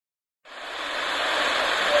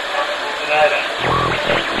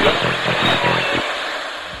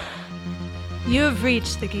You have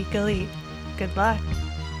reached the Geek Elite. Good luck.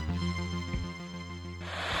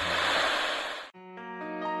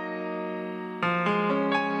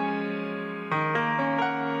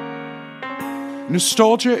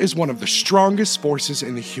 Nostalgia is one of the strongest forces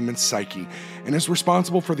in the human psyche and is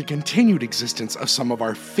responsible for the continued existence of some of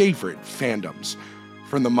our favorite fandoms.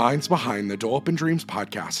 From the minds behind the Dole Up in Dreams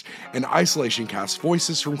podcast and Isolation Cast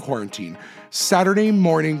Voices from Quarantine, Saturday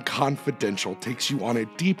Morning Confidential takes you on a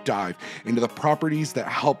deep dive into the properties that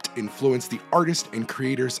helped influence the artists and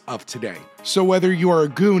creators of today. So whether you are a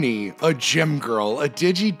Goonie, a Gem Girl, a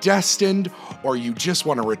Digi-Destined, or you just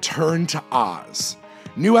want to return to Oz,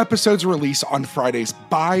 new episodes release on Fridays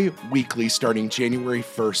bi-weekly starting January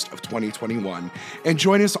 1st of 2021, and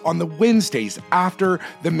join us on the Wednesdays after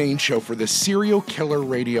the main show for the Serial Killer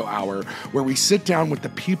Radio Hour, where we sit down with the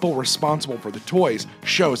people responsible for the toys,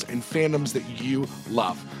 shows, and fandoms that you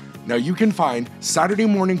love. Now you can find Saturday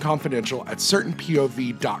Morning Confidential at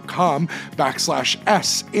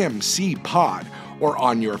certainpov.com/SMCpod or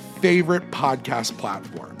on your favorite podcast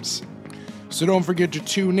platforms. So don't forget to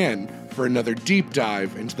tune in for another deep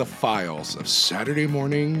dive into the files of Saturday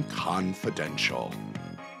Morning Confidential.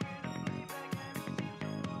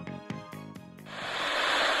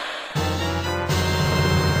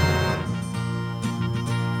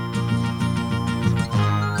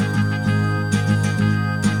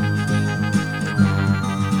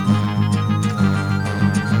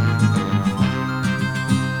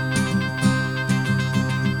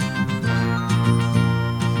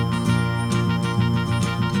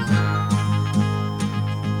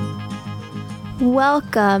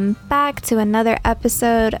 Welcome back to another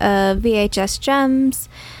episode of VHS Gems,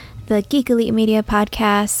 the Geek Elite Media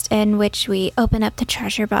podcast, in which we open up the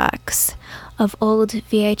treasure box of old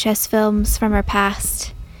VHS films from our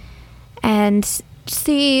past and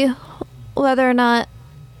see whether or not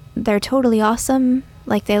they're totally awesome,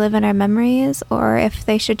 like they live in our memories, or if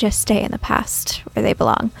they should just stay in the past where they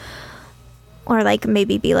belong, or like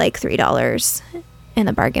maybe be like $3 in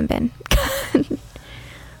the bargain bin,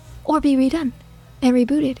 or be redone and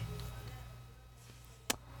rebooted.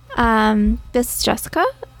 This is Jessica,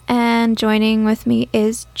 and joining with me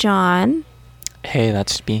is John. Hey,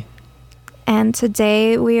 that's me. And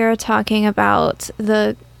today we are talking about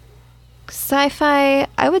the sci-fi,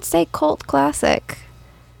 I would say cult classic,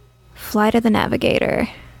 Flight of the Navigator.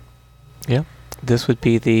 Yeah, this would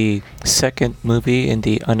be the second movie in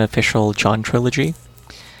the unofficial John trilogy,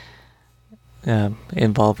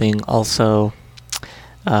 involving also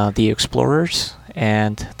The Explorers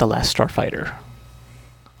and The Last Starfighter.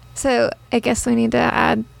 So I guess we need to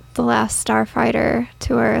add The Last Starfighter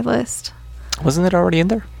to our list. Wasn't it already in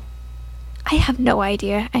there? I have no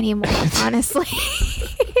idea anymore, honestly.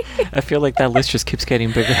 I feel like that list just keeps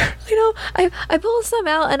getting bigger. You know, I pull some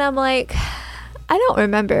out and I'm like, I don't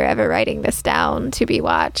remember ever writing this down to be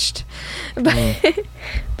watched.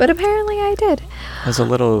 But apparently I did. There's a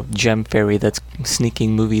little gem fairy that's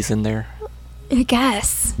sneaking movies in there. I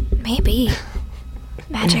guess. Maybe.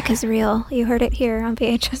 Magic is real. You heard it here on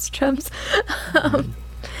VHS Drums.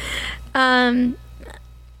 I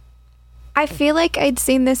feel like I'd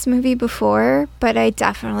seen this movie before, but I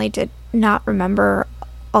definitely did not remember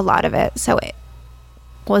a lot of it. So it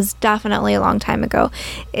was definitely a long time ago.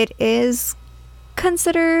 It is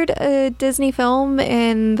considered a Disney film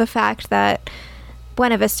in the fact that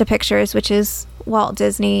Buena Vista Pictures, which is Walt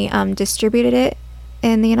Disney, distributed it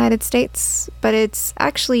in the United States, but it's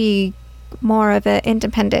actually more of an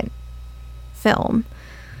independent film.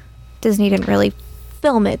 Disney didn't really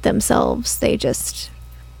film it themselves. They just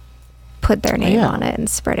put their name on it and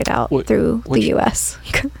spread it out through the US.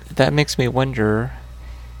 That makes me wonder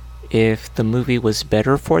if the movie was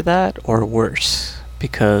better for that or worse,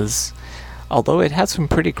 because although it had some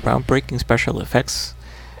pretty groundbreaking special effects,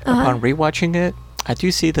 upon rewatching it, I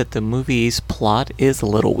do see that the movie's plot is a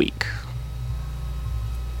little weak.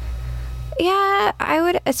 Yeah, I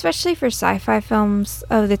would, especially for sci-fi films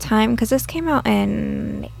of the time, because this came out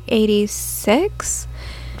in 86.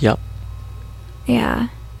 Yep. Yeah.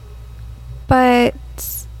 But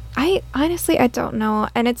I honestly don't know.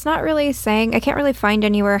 And it's not really saying, I can't really find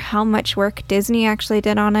anywhere how much work Disney actually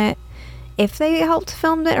did on it. If they helped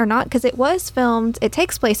film it or not, because it was filmed, it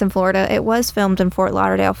takes place in Florida. It was filmed in Fort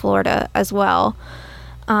Lauderdale, Florida as well.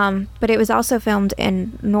 But it was also filmed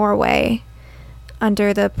in Norway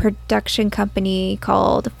under the production company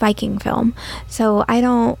called Viking Film. So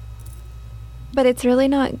but it's really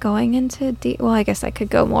not going into well, I guess I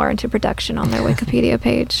could go more into production on their Wikipedia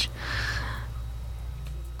page.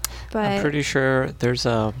 But I'm pretty sure there's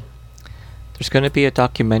There's going to be a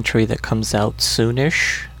documentary that comes out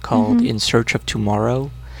soonish called In Search of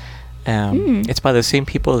Tomorrow. It's by the same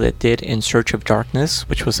people that did In Search of Darkness,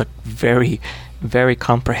 which was a very, very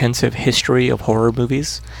comprehensive history of horror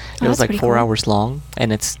movies. It was like 4 hours long,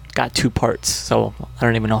 and it's got 2 parts, so I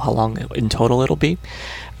don't even know how long in total it'll be.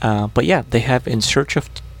 But yeah, they have In Search of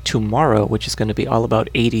Tomorrow, which is going to be all about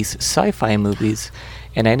 80s sci-fi movies,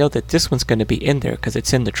 and I know that this one's going to be in there because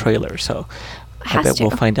it's in the trailer, so I bet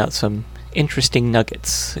we'll find out some interesting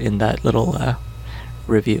nuggets in that little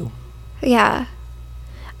review. Yeah.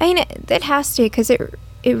 I mean, it has to, because it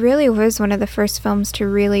really was one of the first films to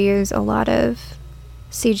really use a lot of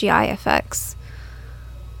CGI effects,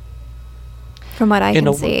 from what I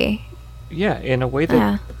can see. Yeah, in a way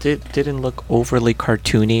that didn't look overly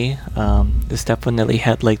cartoony. This definitely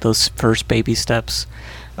had like those first baby steps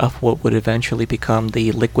of what would eventually become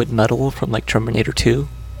the liquid metal from like Terminator 2.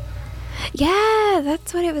 Yeah,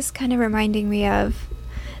 that's what it was kind of reminding me of.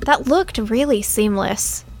 That looked really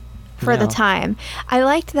seamless for the time. I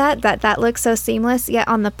liked that looked so seamless, yet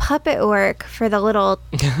on the puppet work for the little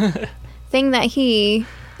thing that he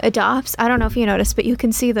adopts, I don't know if you noticed, but you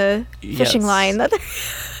can see the fishing line. That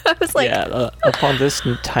I was like... Yeah, upon this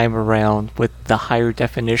time around, with the higher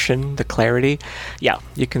definition, the clarity,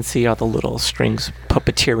 you can see all the little strings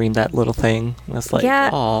puppeteering that little thing. It's like,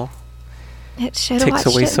 oh, it takes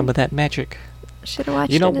away some of that magic. Should have watched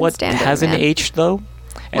it. You know what hasn't aged, though?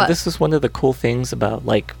 And this is one of the cool things about,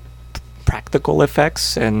 like, practical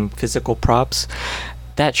effects and physical props.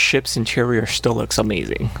 That ship's interior still looks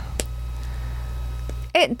amazing.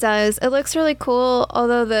 It does. It looks really cool,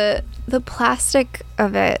 although the plastic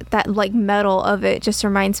of it, that like metal of it, just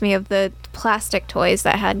reminds me of the plastic toys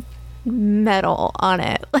that had metal on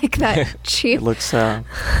it, like that cheap. It looks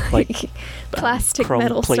like plastic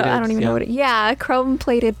metal stuff. I don't even know what it. Chrome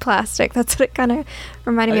plated plastic. That's what it kind of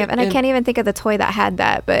reminded me of. And I can't even think of the toy that had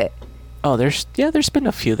that, but there's been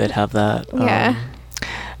a few that have that.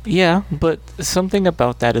 Yeah, but something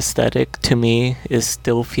about that aesthetic to me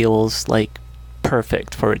still feels like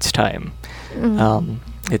perfect for its time.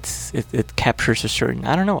 It captures a certain,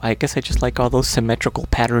 I don't know, I guess I just like all those symmetrical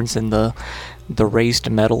patterns in the raised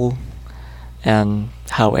metal, and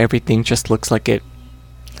how everything just looks like it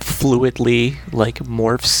fluidly like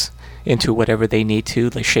morphs into whatever they need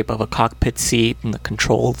to. The shape of a cockpit seat and the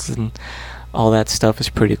controls and all that stuff is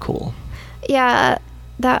pretty cool. Yeah,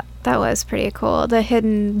 that was pretty cool. The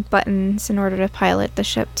hidden buttons in order to pilot the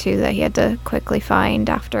ship too, that he had to quickly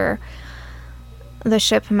find after the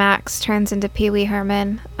ship Max turns into Pee Wee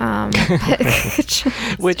Herman.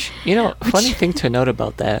 Which, funny thing to note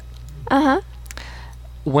about that.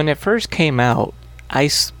 When it first came out, I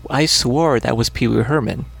swore that was Pee Wee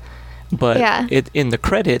Herman. But in the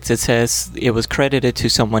credits, it says it was credited to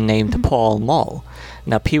someone named Paul Mall.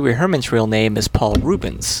 Now, Pee Wee Herman's real name is Paul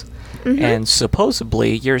Rubens. And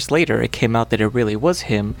supposedly, years later, it came out that it really was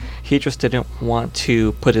him. He just didn't want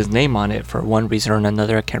to put his name on it for one reason or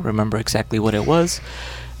another. I can't remember exactly what it was.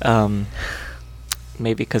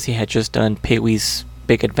 Maybe because he had just done Pee Wee's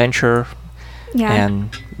Big Adventure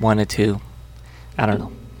and wanted to, I don't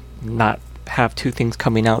know, not have two things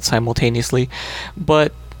coming out simultaneously.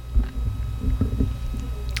 But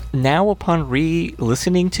now, upon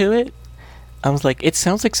re-listening to it, I was like, it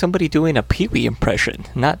sounds like somebody doing a Pee Wee impression,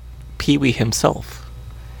 not Pee Wee himself.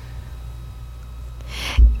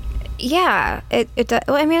 Yeah, it does.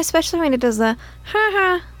 Well, I mean, especially when it does the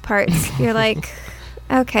ha-ha parts. You're like,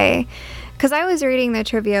 okay. Because I was reading the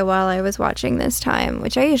trivia while I was watching this time,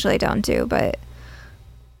 which I usually don't do, but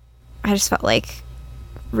I just felt like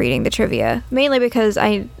reading the trivia. Mainly because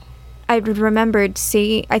I remembered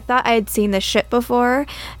I thought I had seen the ship before,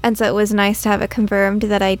 and so it was nice to have it confirmed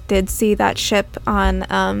that I did see that ship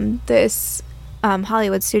on this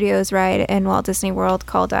Hollywood Studios ride in Walt Disney World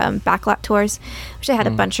called Backlot Tours, which they had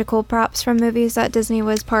a bunch of cool props from movies that Disney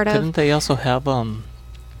was part of. Didn't they also have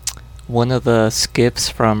one of the skiffs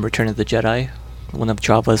from Return of the Jedi? One of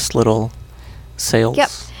Jabba's little sails? Yep.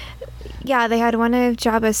 Yeah, they had one of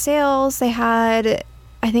Jabba's sails. They had,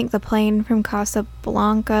 I think, the plane from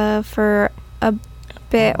Casablanca for a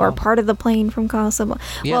bit, or part of the plane from Casablanca.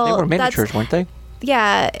 Yeah, they were miniatures, weren't they?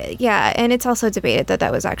 Yeah, and it's also debated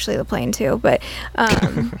that was actually the plane too, but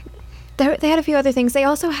they had a few other things. They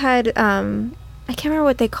also had, I can't remember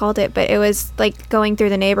what they called it, but it was like going through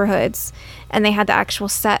the neighborhoods, and they had the actual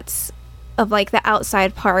sets of like the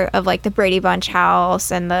outside part of like the Brady Bunch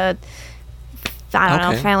house and the, I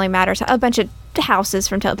don't know, Family Matters, a bunch of houses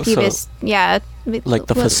from previous, like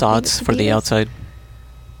the facades for the outside.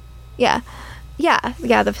 Yeah,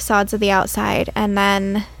 the facades of the outside, and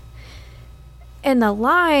then in the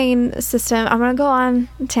line system, I'm going to go on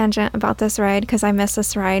a tangent about this ride because I miss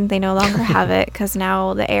this ride. They no longer have it because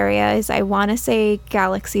now the area is, I want to say,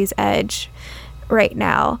 Galaxy's Edge right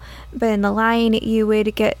now. But in the line, you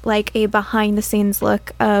would get like a behind the scenes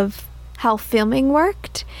look of how filming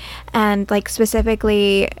worked, and like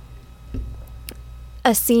specifically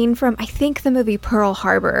a scene from, I think, the movie Pearl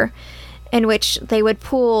Harbor, in which they would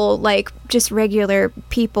pull like just regular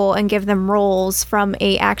people and give them roles from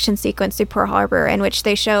a action sequence to Pearl Harbor, in which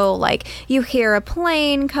they show like you hear a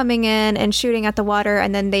plane coming in and shooting at the water,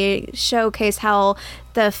 and then they showcase how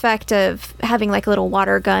the effect of having like a little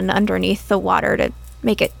water gun underneath the water to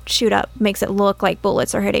make it shoot up makes it look like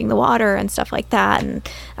bullets are hitting the water and stuff like that, and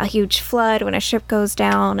a huge flood when a ship goes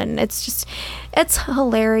down, and it's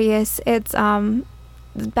hilarious. It's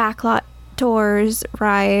backlot tours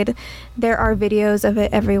ride. There are videos of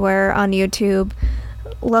it everywhere on YouTube.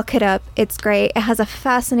 Look it up. It's great. It has a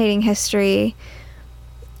fascinating history.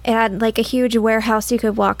 It had like a huge warehouse you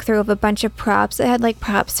could walk through of a bunch of props. It had like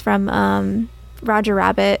props from Roger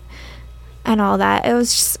Rabbit and all that.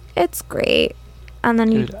 It's great. And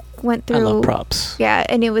then you went through, I love props. Yeah,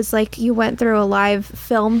 and it was like you went through a live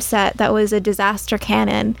film set that was a disaster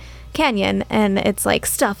canyon, and it's like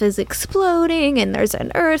stuff is exploding and there's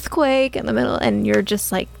an earthquake in the middle, and you're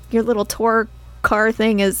just like, your little tour car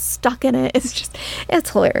thing is stuck in it. It's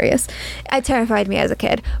hilarious. It terrified me as a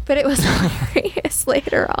kid, but it was hilarious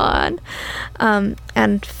later on,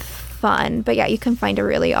 and fun. But yeah, you can find a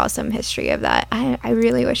really awesome history of that. I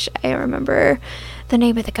really wish I remember the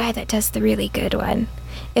name of the guy that does the really good one.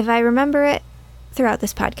 If I remember it throughout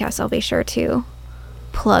this podcast, I'll be sure to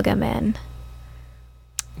plug him in.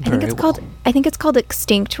 I think it's called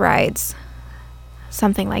Extinct Rides,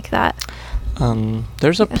 something like that.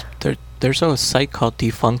 There's a site called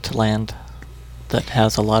Defunct Land that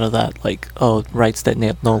has a lot of that, like rides that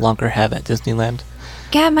no longer have at Disneyland.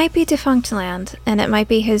 Yeah, it might be Defunct Land, and it might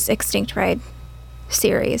be his Extinct Ride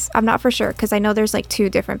series. I'm not for sure because I know there's like 2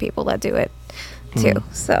 different people that do it too.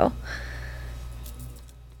 So,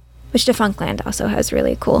 which Defunct Land also has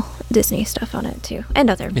really cool Disney stuff on it too, and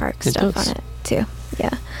other park stuff on it too.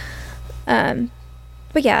 Yeah.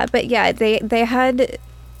 But yeah, they had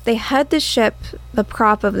the ship, the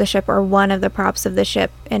prop of the ship, or one of the props of the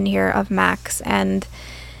ship in here of Max, and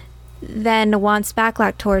then once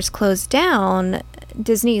Backlot Tours closed down,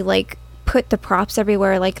 Disney like put the props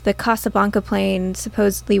everywhere. Like the Casablanca plane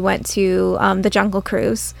supposedly went to the Jungle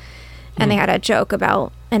Cruise, and they had a joke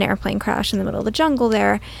about an airplane crash in the middle of the jungle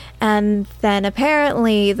there. And then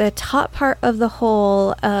apparently the top part of the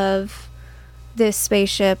hull of this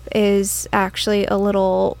spaceship is actually a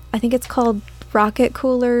little, I think it's called rocket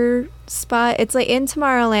cooler spot. It's like in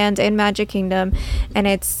Tomorrowland in Magic Kingdom, and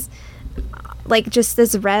it's like just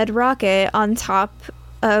this red rocket on top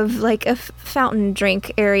of like a fountain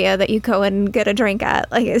drink area that you go and get a drink at.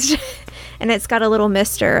 Like it's just, and it's got a little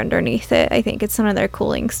mister underneath it. I think it's one of their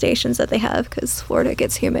cooling stations that they have because Florida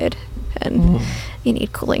gets humid and you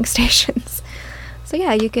need cooling stations. So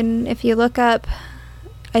yeah, you can, if you look up,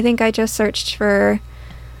 I think I just searched for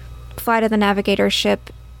Flight of the Navigator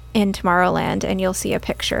ship in Tomorrowland, and you'll see a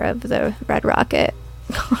picture of the red rocket.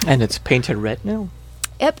 And it's painted red now?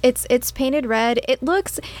 Yep, it's painted red.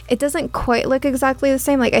 It doesn't quite look exactly the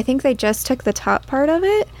same. Like I think they just took the top part of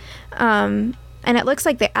it, and it looks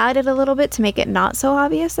like they added a little bit to make it not so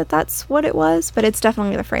obvious that that's what it was. But it's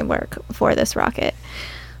definitely the framework for this rocket.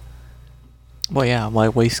 Well, yeah. Why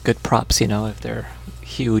waste good props? If they're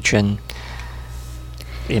huge and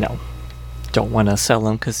don't want to sell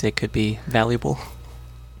them because they could be valuable.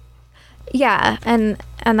 Yeah, and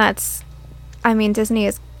that's, I mean, Disney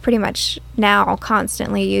is pretty much now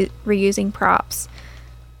constantly reusing props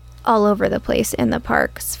all over the place in the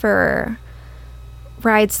parks for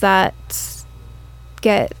rides that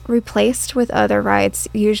get replaced with other rides.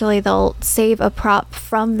 Usually they'll save a prop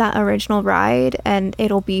from that original ride, and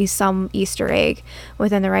it'll be some Easter egg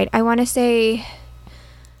within the ride. I want to say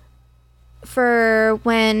for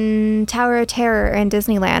when Tower of Terror in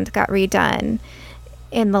Disneyland got redone,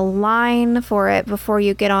 in the line for it before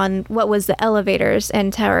you get on what was the elevators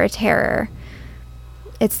in Tower of Terror,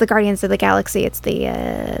 it's the Guardians of the Galaxy. It's the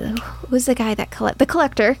who's the guy that the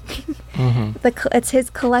collector. It's his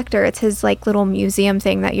collector. It's his like little museum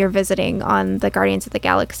thing that you're visiting on the Guardians of the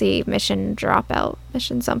Galaxy mission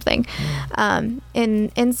something.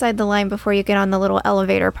 Inside the line before you get on the little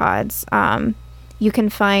elevator pods, you can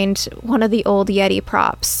find one of the old Yeti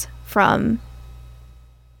props from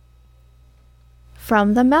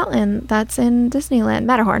the mountain that's in Disneyland.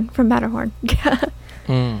 Matterhorn.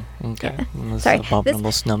 Okay. Yeah. This Sorry,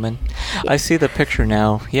 Abominable Snowman. I see the picture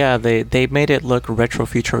now. Yeah, they made it look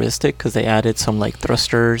retro-futuristic because they added some like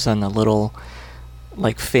thrusters and a little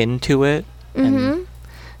like fin to it. And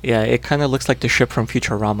yeah, it kind of looks like the ship from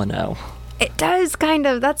Futurama now. It does kind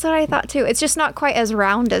of. That's what I thought too. It's just not quite as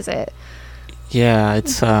round as it. Yeah,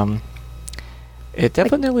 it's it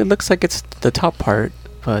definitely looks like it's the top part,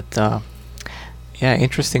 but yeah,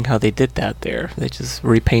 interesting how they did that there. They just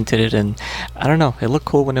repainted it, and I don't know, it looked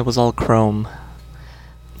cool when it was all chrome,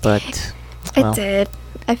 but It did.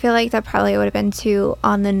 I feel like that probably would have been too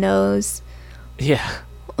on the nose. Yeah.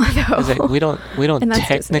 No. We don't And that's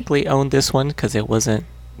technically own this one because it wasn't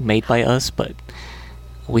made by us, but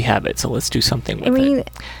we have it, so let's do something with I mean,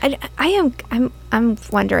 it. I'm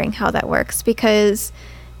wondering how that works because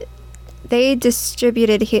they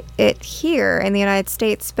distributed it here in the United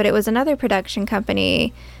States, but it was another production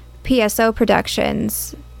company, PSO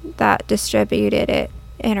Productions, that distributed it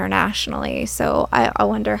internationally. So I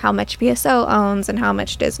wonder how much PSO owns and how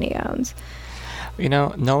much Disney owns. You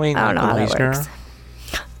know, knowing I don't know how that Eisner, works.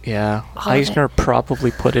 yeah, All of Eisner it.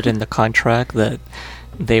 probably put it in the contract that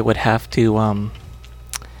they would have to,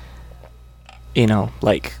 you know,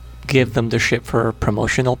 like give them the ship for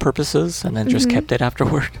promotional purposes, and then just kept it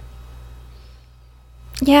afterward.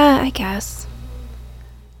 Yeah, I guess.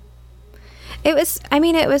 It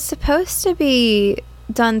was supposed to be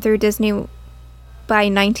done through Disney by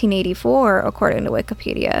 1984, according to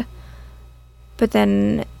Wikipedia. But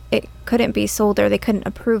then it couldn't be sold, or they couldn't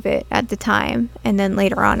approve it at the time. And then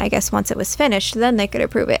later on, I guess once it was finished, then they could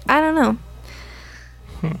approve it. I don't know.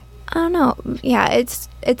 I don't know. Yeah, it's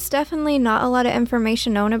definitely not a lot of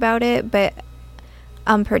information known about it, but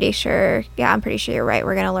I'm pretty sure you're right.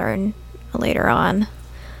 We're going to learn later on.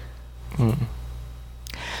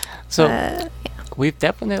 So we've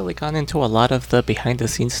definitely gone into a lot of the behind the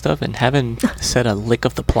scenes stuff and haven't said a lick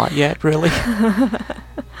of the plot yet, really.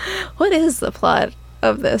 What is the plot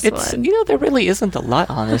of this one? You know, there really isn't a lot,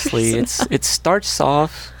 honestly. It starts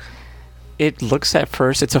off, it looks at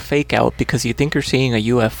first, it's a fake out because you think you're seeing a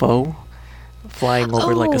UFO flying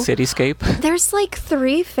over like a cityscape. There's like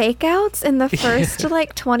 3 fake outs in the first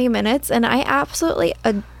like 20 minutes, and I absolutely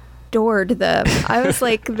adored them. I was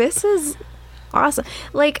like, this is awesome.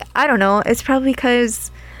 Like, I don't know, it's probably because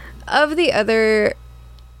of the other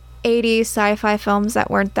 80s sci-fi films that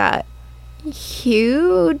weren't that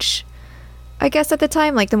huge, I guess, at the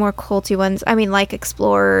time, like the more culty ones. I mean, like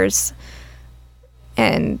Explorers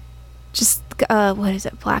and just what is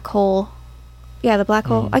it, Black Hole. Yeah, the Black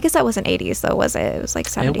Hole. I guess that wasn't 80s though, was it? It was like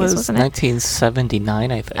 70s, it was wasn't it?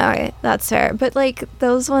 1979, I think. Alright, that's fair. But like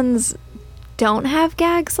those ones don't have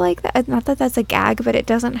gags like that. Not that that's a gag, but it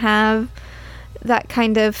doesn't have that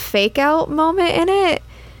kind of fake out moment in it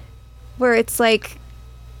where it's like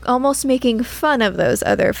almost making fun of those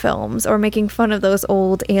other films or making fun of those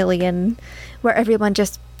old Alien, where everyone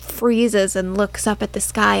just freezes and looks up at the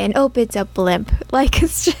sky and it's a blimp. Like,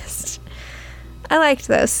 it's just, I liked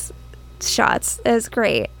those shots. It was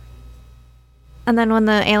great. And then when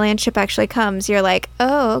the alien ship actually comes, you're like,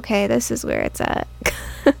 oh, okay, this is where it's at.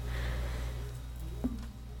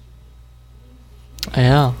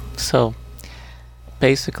 Yeah, so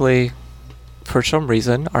basically, for some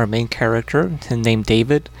reason, our main character, named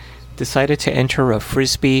David, decided to enter a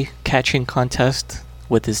frisbee catching contest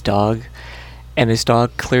with his dog, and his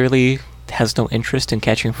dog clearly has no interest in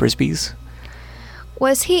catching frisbees.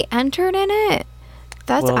 Was he entered in it?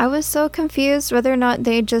 I was so confused whether or not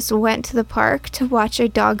they just went to the park to watch a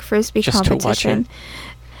dog frisbee just competition. To watch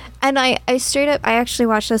it. And I actually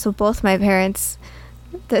watched this with both my parents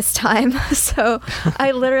this time. So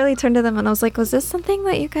I literally turned to them and I was like, was this something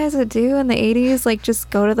that you guys would do in the 80s? Like, just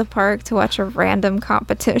go to the park to watch a random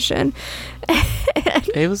competition?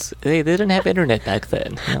 They didn't have internet back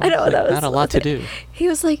then. You know? I know, like, that was not a lot to do. He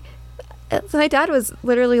was like, my dad was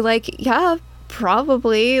literally like, yeah,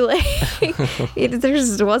 probably. Like, there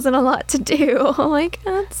just wasn't a lot to do. I'm like,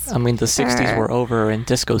 that's I mean, the 60s were over and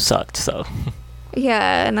disco sucked, so.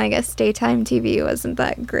 Yeah, and I guess daytime TV wasn't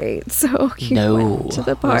that great, so he went to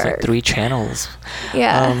the park. It was like 3 channels.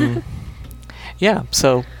 Yeah. Yeah,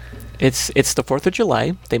 so it's the 4th of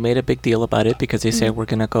July. They made a big deal about it because they said we're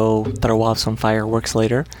going to go throw off some fireworks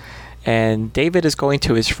later. And David is going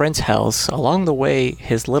to his friend's house. Along the way,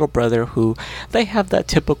 his little brother, who they have that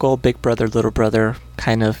typical big brother, little brother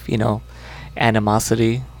kind of, you know,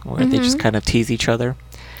 animosity where they just kind of tease each other.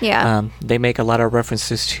 Yeah. They make a lot of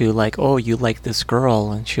references to like, oh, you like this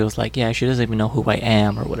girl. And she was like, yeah, she doesn't even know who I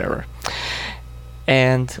am or whatever.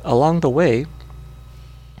 And along the way,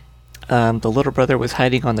 the little brother was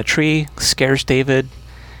hiding on the tree, scares David.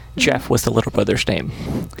 Jeff was the little brother's name.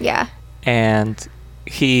 Yeah. And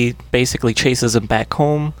he basically chases him back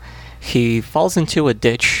home. He falls into a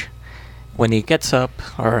ditch. When he gets up,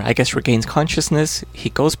 or I guess regains consciousness, he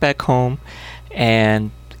goes back home, and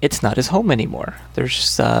it's not his home anymore. There's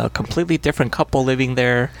just a completely different couple living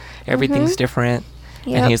there. Everything's different.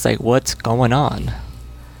 Yep. And he's like, what's going on?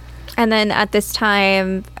 And then at this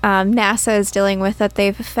time, NASA is dealing with that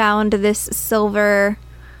they've found this silver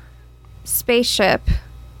spaceship,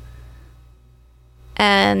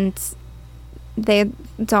 and they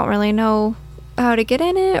don't really know how to get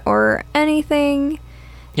in it or anything.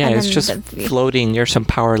 Yeah, And it's then just floating near some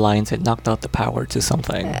power lines and knocked out the power to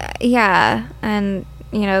something. Yeah, and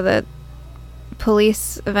you know, the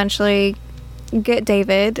police eventually get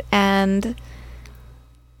David, and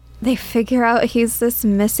they figure out he's this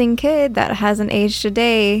missing kid that hasn't aged a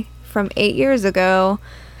day from 8 years ago.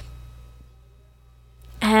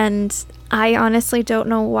 And I honestly don't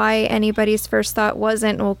know why anybody's first thought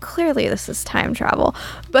wasn't, well, clearly this is time travel.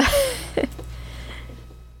 But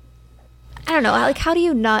I don't know, like, how do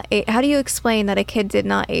you explain that a kid did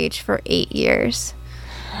not age for 8 years?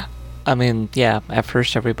 I mean, yeah, at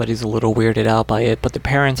first everybody's a little weirded out by it, but the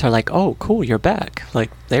parents are like, oh, cool, you're back.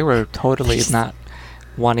 Like, they were totally not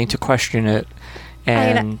wanting to question it.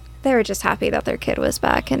 And they were just happy that their kid was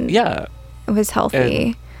back and yeah, was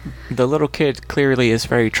healthy. And the little kid clearly is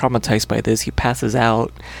very traumatized by this. He passes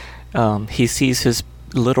out. He sees his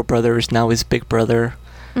little brother is now his big brother.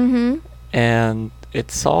 Mm-hmm. And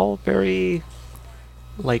it's all very,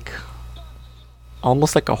 like,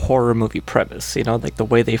 almost like a horror movie premise, you know, like the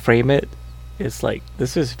way they frame it is like,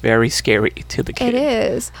 this is very scary to the kid. It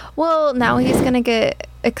is. Well, now he's going to get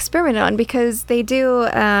experimented on because they do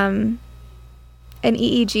an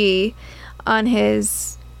EEG on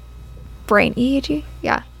his brain. EEG?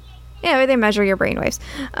 Yeah. Yeah, where they measure your brain waves.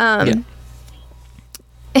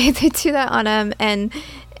 They do that on him, and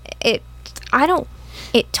it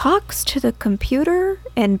talks to the computer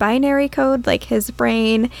in binary code, like his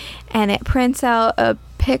brain, and it prints out a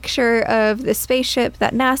picture of the spaceship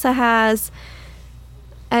that NASA has.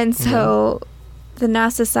 And so the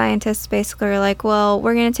NASA scientists basically are like, well,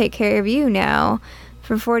 we're going to take care of you now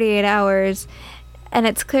for 48 hours. And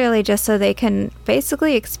it's clearly just so they can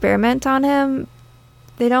basically experiment on him.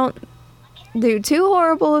 They don't do too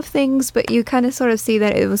horrible of things, but you kind of sort of see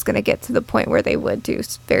that it was going to get to the point where they would do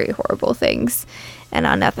very horrible things and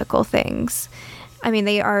unethical things. I mean,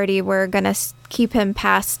 they already were going to keep him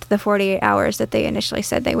past the 48 hours that they initially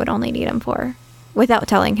said they would only need him for, without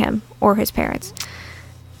telling him or his parents.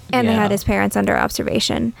 And they had his parents under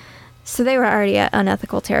observation. So they were already at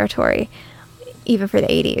unethical territory, even for the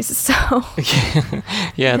 80s. So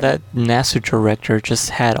yeah, that NASA director just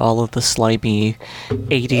had all of the slimy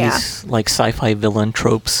 80s like sci-fi villain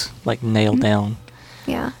tropes like nailed down.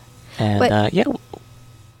 Yeah. And but,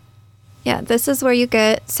 yeah, this is where you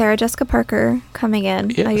get Sarah Jessica Parker coming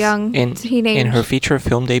in, a young teenage in her feature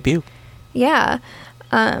film debut. Yeah.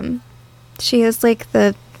 She is like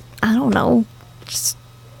I don't know, she's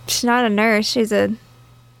not a nurse, she's an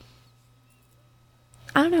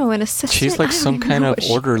assistant. She's like some kind of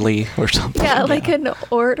orderly or something. Yeah, like an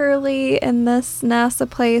orderly in this NASA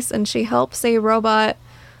place, and she helps a robot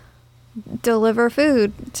deliver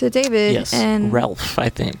food to David. Yes, and Ralph, I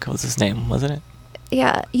think, was his name, wasn't it?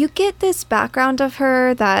 Yeah, you get this background of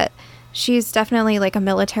her that she's definitely like a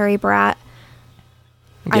military brat.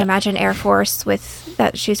 Yeah. I imagine Air Force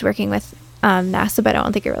that she's working with NASA, but I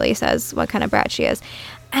don't think it really says what kind of brat she is.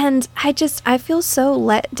 And I feel so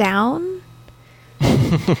let down.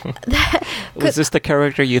 Was this the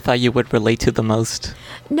character you thought you would relate to the most?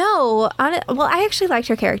 No. Well, I actually liked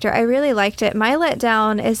her character. I really liked it. My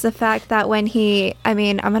letdown is the fact that when I'm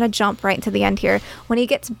going to jump right to the end here. When he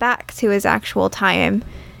gets back to his actual time,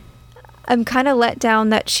 I'm kind of let down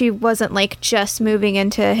that she wasn't like just moving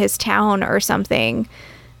into his town or something,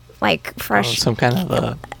 like fresh. Some kind of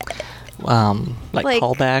a like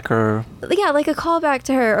callback, or like a callback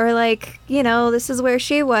to her, or like, you know, this is where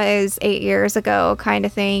she was 8 years ago kind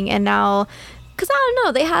of thing. And now, because I don't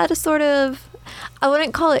know, they had a sort of, I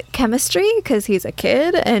wouldn't call it chemistry because he's a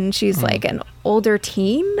kid and she's like an older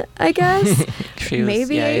teen, I guess. She was,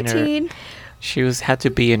 maybe 18. She had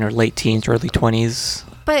to be in her late teens, early 20s.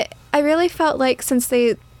 But I really felt like since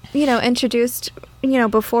they, introduced,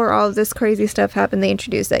 before all of this crazy stuff happened, they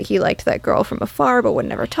introduced that he liked that girl from afar but would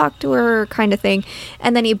never talk to her kind of thing.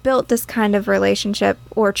 And then he built this kind of relationship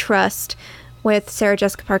or trust with Sarah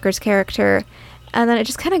Jessica Parker's character. And then it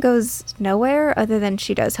just kind of goes nowhere other than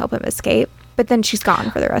she does help him escape. But then she's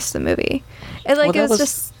gone for the rest of the movie. It was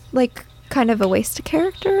just like kind of a waste of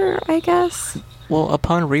character, I guess. Well,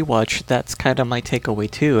 upon rewatch, that's kind of my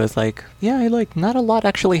takeaway too. Is like, yeah, like not a lot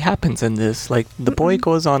actually happens in this. Like the boy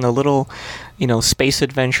goes on a little, space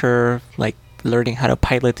adventure, like learning how to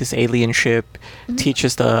pilot this alien ship,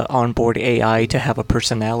 teaches the onboard AI to have a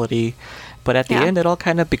personality. But at the end, it all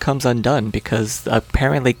kind of becomes undone because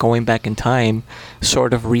apparently going back in time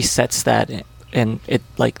sort of resets that, and it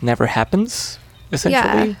like never happens,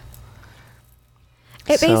 essentially. Yeah.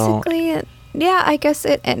 Basically, yeah, I guess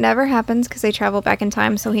it never happens because they travel back in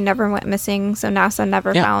time, so he never went missing, so NASA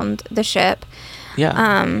never found the ship.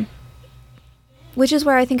 Yeah. Which is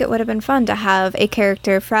where I think it would have been fun to have a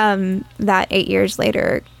character from that 8 years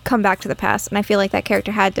later come back to the past. And I feel like that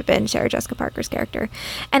character had to have been Sarah Jessica Parker's character.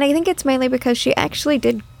 And I think it's mainly because she actually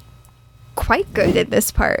did quite good in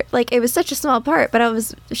this part. Like, it was such a small part,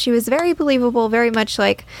 but she was very believable, very much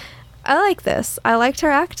like, I like this. I liked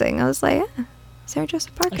her acting. I was like, yeah, Sarah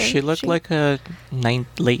Jessica Parker. She looked like a late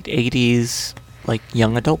 80s like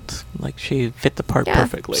young adult. Like she fit the part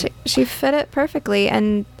perfectly. She fit it perfectly,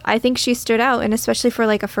 and I think she stood out, and especially for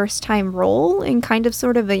like a first time role in kind of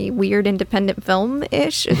sort of a weird independent film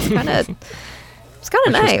ish. It's kind of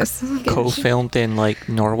nice. Co-filmed in like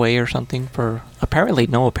Norway or something for apparently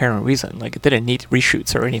no apparent reason. Like it didn't need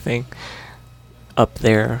reshoots or anything up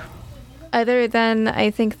there. Other than I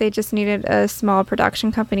think they just needed a small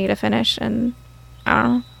production company to finish, and I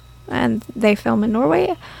don't know, and they film in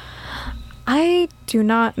Norway. I do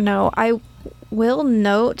not know. I will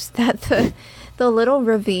note that the little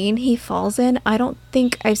ravine he falls in, I don't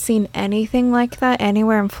think I've seen anything like that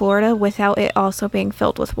anywhere in Florida without it also being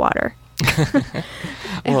filled with water.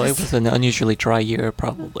 Well, it was an unusually dry year,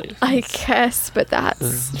 probably. I guess, but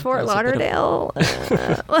that's Fort Lauderdale.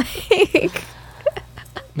 Like,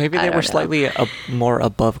 maybe they were slightly more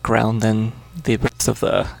above ground than the rest of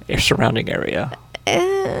the surrounding area.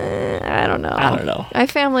 I don't know. My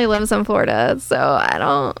family lives in Florida, so I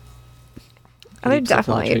don't. There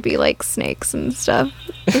definitely would be like snakes and stuff.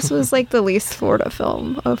 This was like the least Florida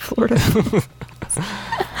film of Florida.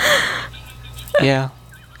 Yeah,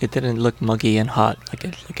 it didn't look muggy and hot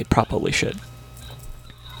like it probably should.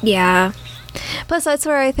 Yeah. Plus, that's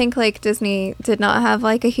where I think like Disney did not have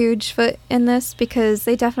like a huge foot in this, because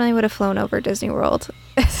they definitely would have flown over Disney World.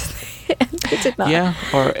 They did not. Yeah,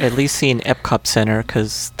 or at least seen Epcot Center,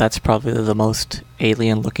 because that's probably the most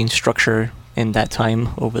alien-looking structure in that time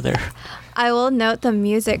over there. I will note the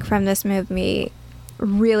music from this movie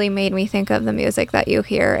really made me think of the music that you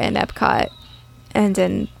hear in Epcot and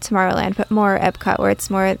in Tomorrowland, but more Epcot, where it's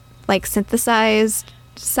more like synthesized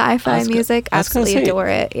sci-fi music. Absolutely adore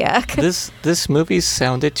it. Yeah. This movie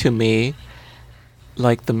sounded to me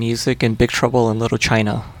like the music in Big Trouble in Little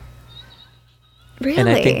China. Really? And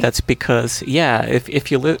I think that's because,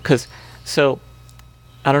 if you look, because, so,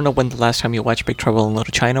 I don't know when the last time you watched Big Trouble in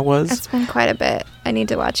Little China was. It's been quite a bit. I need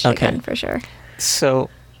to watch it again for sure.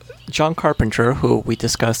 So, John Carpenter, who we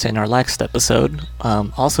discussed in our last episode,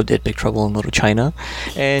 also did Big Trouble in Little China.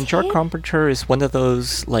 And John Carpenter is one of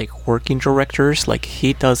those, like, working directors. Like,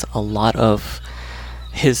 he does a lot of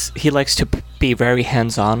he likes to be very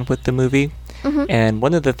hands-on with the movie. Mm-hmm. And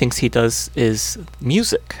one of the things he does is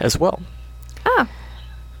music as well. Oh.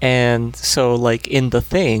 And so, like, in The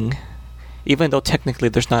Thing, even though technically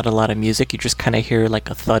there's not a lot of music, you just kind of hear,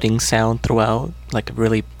 like, a thudding sound throughout, like a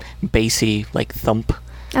really bassy, like, thump.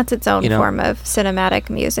 That's its own form of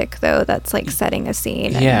cinematic music, though, that's, like, setting a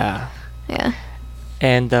scene. Yeah. Yeah.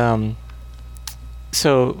 And,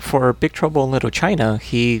 so, for Big Trouble in Little China,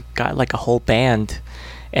 he got, like, a whole band,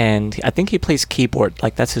 and I think he plays keyboard.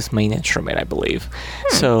 Like, that's his main instrument, I believe.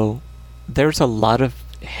 So, there's a lot of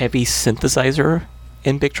heavy synthesizer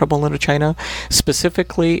in Big Trouble in Little China,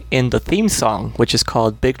 specifically in the theme song, which is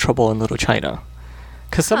called Big Trouble in Little China.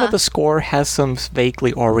 Because some of the score has some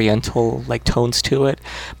vaguely oriental like tones to it,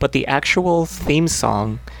 but the actual theme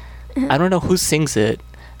song, I don't know who sings it,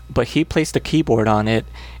 but he plays the keyboard on it,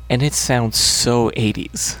 and it sounds so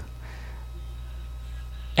 80s.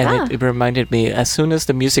 And it reminded me, as soon as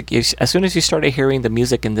you started hearing the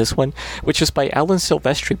music in this one, which is by Alan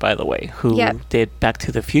Silvestri, by the way, who did Back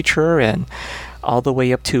to the Future and all the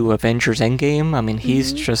way up to Avengers Endgame. I mean,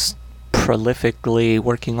 he's just prolifically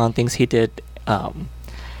working on things. He did,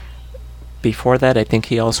 before that, I think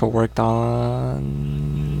he also worked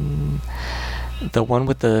on the one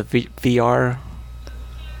with the VR,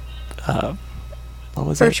 what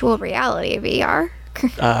was Virtual reality VR.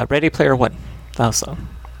 Ready Player One. Also.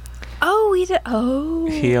 Oh, he did. Oh.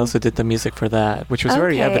 He also did the music for that, which was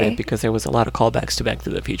very evident because there was a lot of callbacks to Back to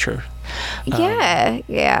the Future.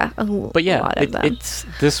 Yeah. But yeah, it's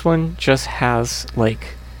this one just has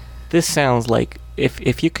like, this sounds like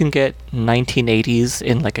if you can get 1980s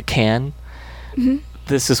in like a can,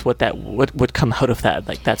 this is what would come out of that,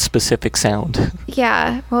 like that specific sound.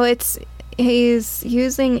 Yeah. Well, he's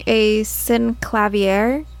using a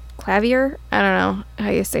synclavier. Clavier? I don't know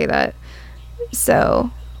how you say that.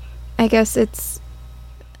 So, I guess it's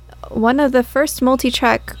one of the first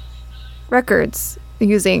multi-track records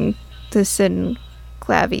using the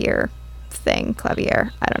synclavier thing.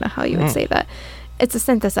 Clavier. I don't know how you would say that. It's a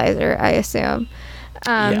synthesizer, I assume.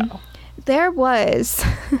 There was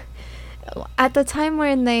at the time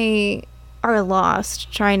when they are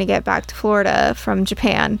lost trying to get back to Florida from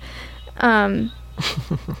Japan,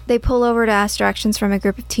 they pull over to ask directions from a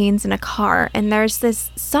group of teens in a car, and there's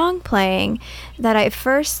this song playing that I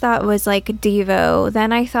first thought was like Devo,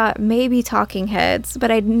 then I thought maybe Talking Heads,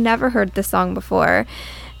 but I'd never heard the song before.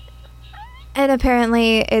 And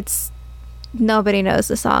apparently nobody knows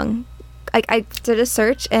the song. I did a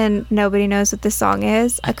search and nobody knows what the song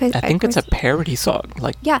is. I think it's a parody song.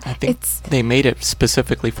 Like, yeah, I think they made it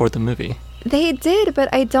specifically for the movie. They did, but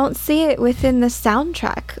I don't see it within the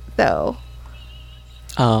soundtrack, though.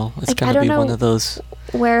 Oh, it's going to be one of those...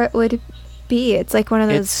 where it would be. It's like one of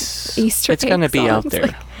those Easter egg It's going to be out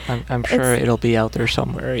there. Like, I'm sure it'll be out there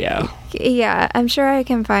somewhere, yeah. Yeah, I'm sure I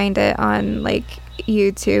can find it on, like,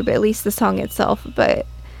 YouTube, at least the song itself, but...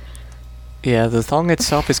 Yeah, the song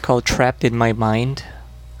itself is called Trapped in My Mind.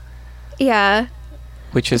 Yeah.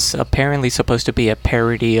 Which is apparently supposed to be a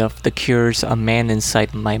parody of The Cure's A Man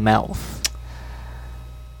Inside My Mouth.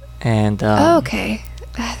 And, okay.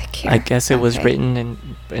 The Cure. I guess it was written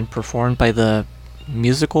and performed by the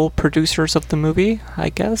musical producers of the movie, I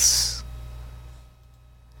guess.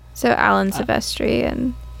 So Alan Silvestri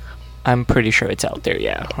and... I'm pretty sure it's out there,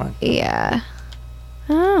 yeah. Yeah.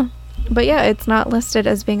 Oh. But yeah, it's not listed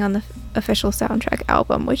as being on the official soundtrack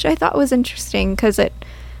album, which I thought was interesting because it,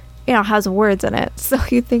 has words in it. So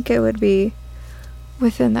you'd think it would be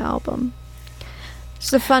within the album.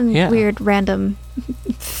 Just a fun, weird, random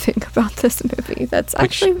thing about this movie. That's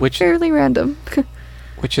actually fairly random.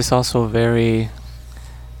 Which is also very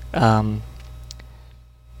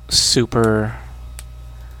super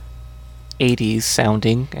 80s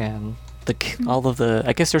sounding, and all of the...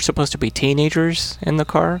 I guess they're supposed to be teenagers in the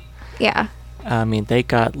car. Yeah. I mean, they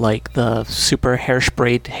got, like, the super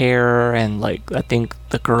hairsprayed hair, and, like, I think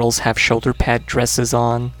the girls have shoulder pad dresses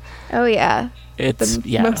on. Oh, yeah. It's,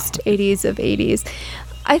 most 80s of 80s.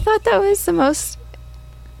 I thought that was the most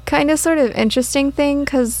kind of sort of interesting thing,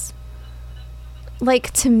 because,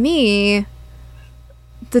 like, to me,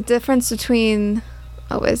 the difference between,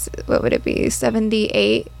 what would it be,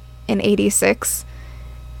 78 and 86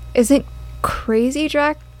 isn't crazy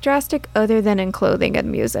drastic other than in clothing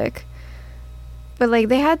and music. But, like,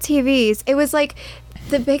 they had TVs. It was, like,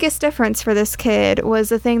 the biggest difference for this kid was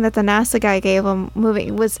the thing that the NASA guy gave him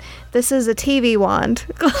moving was, this is a TV wand.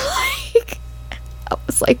 Like, I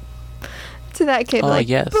was like, to that kid, like,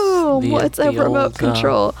 yes. Boom, what's a remote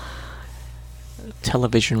control?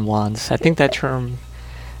 Television wands. I think that term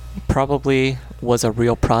probably was a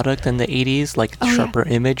real product in the 80s, like Sharper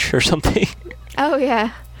Image or something. Oh,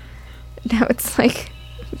 yeah. Now it's like,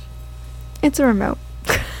 it's a remote.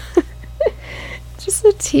 Just a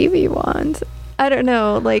TV wand. I don't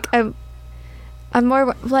know. Like, I'm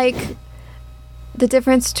more like the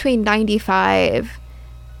difference between 95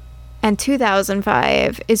 and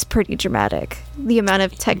 2005 is pretty dramatic. The amount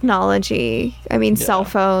of technology. I mean, cell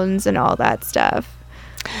phones and all that stuff.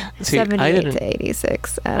 See, 78 to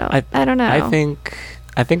 86. I don't know.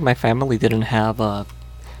 I think my family didn't have a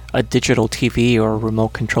digital TV or a remote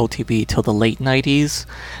control TV till the late 90s.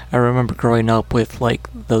 I remember growing up with, like,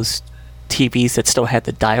 those TVs that still had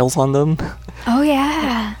the dials on them. Oh,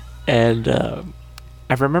 yeah. And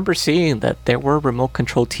I remember seeing that there were remote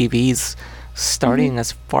control TVs starting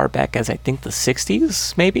as far back as I think the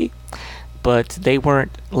 60s, maybe. But they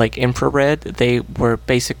weren't, like, infrared. They were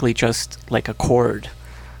basically just, like, a cord,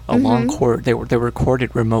 a long cord. They were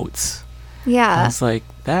corded remotes. Yeah. And I was like,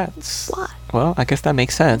 that's... What? Well, I guess that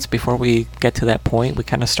makes sense. Before we get to that point, we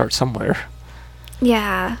kind of start somewhere.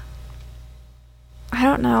 Yeah. I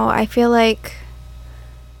don't know. I feel like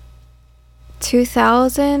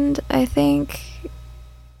 2000, I think,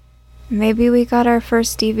 maybe we got our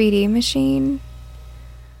first DVD machine.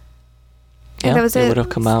 Yeah, it would have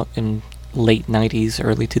come out in late 90s,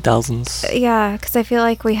 early 2000s. Yeah, because I feel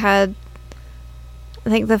like we had... I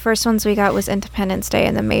think the first ones we got was Independence Day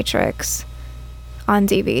and The Matrix on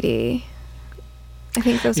DVD. I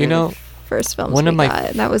think those were the first films we got,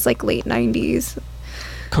 and that was like late 90s.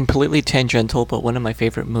 Completely tangential, but one of my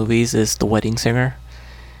favorite movies is The Wedding Singer.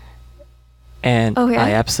 And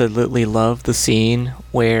I absolutely love the scene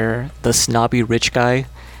where the snobby rich guy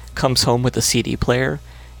comes home with a CD player,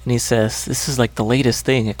 and he says, "This is like the latest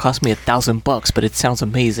thing. It cost me $1,000, but it sounds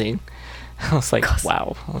amazing." I was like,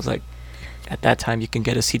 wow. I was like, at that time, you can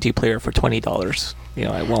get a CD player for $20,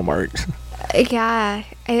 at Walmart. Yeah,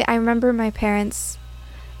 I remember my parents,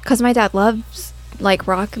 because my dad loves like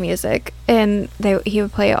rock music, and he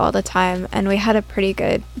would play it all the time, and we had a pretty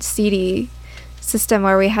good CD system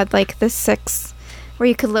where we had like where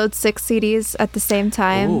you could load 6 CDs at the same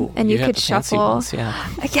time. Ooh, and you could shuffle. Ones, yeah.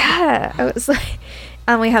 Yeah, it was like,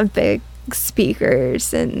 and we had big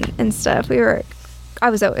speakers and stuff. I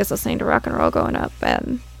was always listening to rock and roll growing up,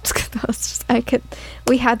 and that was just,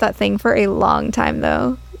 we had that thing for a long time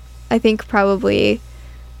though. I think probably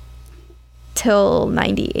till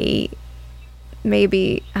 98,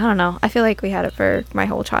 maybe. I don't know. I feel like we had it for my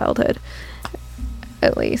whole childhood,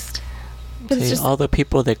 at least. See, all the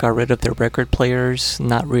people that got rid of their record players,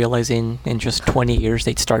 not realizing in just 20 years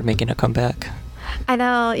they'd start making a comeback. I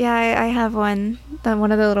know. Yeah, I have one of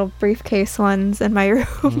the little briefcase ones in my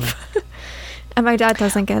room. And my dad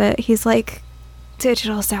doesn't get it. He's like,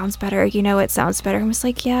 digital sounds better. It sounds better. I was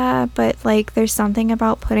like, yeah, but like there's something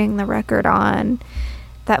about putting the record on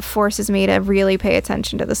that forces me to really pay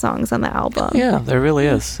attention to the songs on the album. Yeah, there really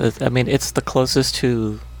is. It's the closest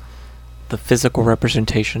to the physical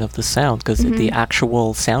representation of the sound, because the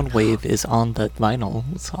actual sound wave is on the vinyl.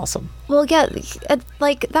 It's awesome. Well, yeah,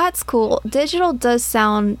 like that's cool. Digital does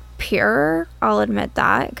sound purer, I'll admit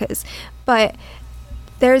that, but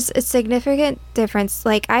there's a significant difference.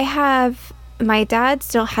 Like my dad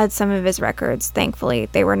still had some of his records. Thankfully,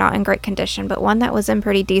 they were not in great condition, but one that was in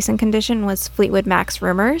pretty decent condition was Fleetwood Mac's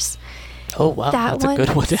Rumors. Oh, wow. That's a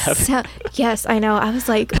good one to have. Yes, I know. I was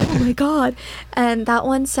like, oh my God. And that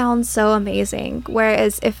one sounds so amazing.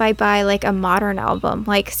 Whereas if I buy like a modern album,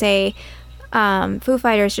 like say Foo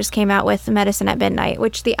Fighters just came out with Medicine at Midnight,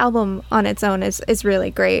 which the album on its own is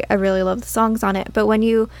really great. I really love the songs on it. But when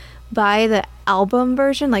you buy the album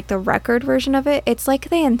version, like the record version of it, it's like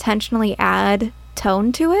they intentionally add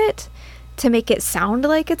tone to it to make it sound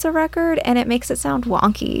like it's a record, and it makes it sound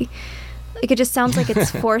wonky. Like it just sounds like it's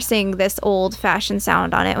forcing this old-fashioned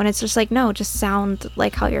sound on it, when it's just like, no, just sound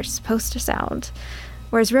like how you're supposed to sound.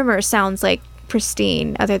 Whereas Rumors sounds like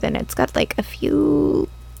pristine, other than it's got like a few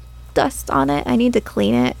dust on it. I need to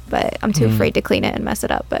clean it, but I'm too afraid to clean it and mess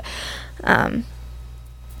it up. But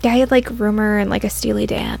yeah, I had like Rumor and like a Steely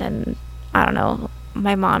Dan, and I don't know,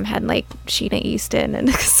 my mom had like Sheena Easton and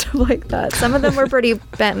stuff like that. Some of them were pretty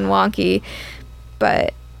bent and wonky,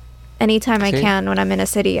 but anytime I can, when I'm in a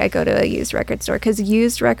city, I go to a used record store, because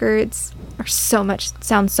used records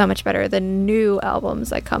sound so much better than new albums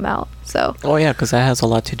that come out. So. Oh yeah, because that has a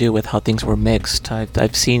lot to do with how things were mixed.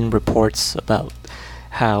 I've seen reports about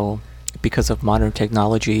how, because of modern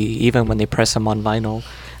technology, even when they press them on vinyl,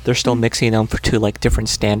 they're still mixing them to like different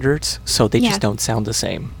standards, so they just don't sound the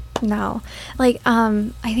same. No, like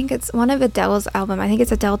I think it's one of Adele's album. I think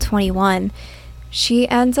it's Adele 21. She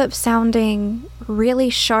ends up sounding really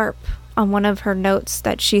sharp on one of her notes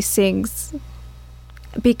that she sings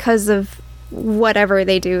because of whatever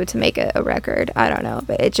they do to make a record. I don't know,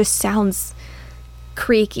 but it just sounds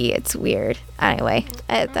creaky. It's weird. Anyway,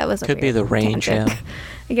 that was could be the range. Tangent.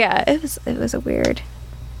 Yeah, it was a weird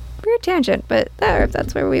tangent, but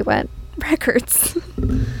that's where we went. Records.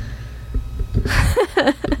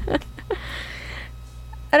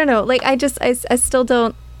 I don't know. Like I still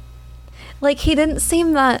don't. Like, he didn't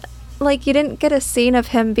seem that, like, you didn't get a scene of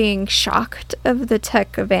him being shocked of the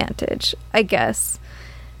tech advantage, I guess.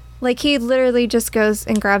 Like, he literally just goes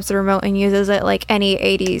and grabs the remote and uses it like any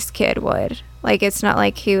 80s kid would. Like, it's not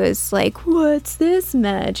like he was like, what's this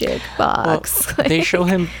magic box? Well, they show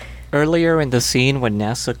him earlier in the scene when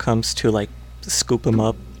NASA comes to, like, scoop him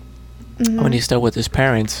up when he's still with his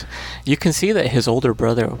parents. You can see that his older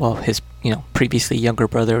brother, well, his previously younger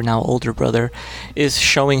brother, now older brother, is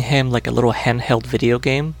showing him like a little handheld video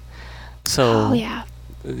game. So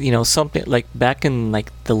something like back in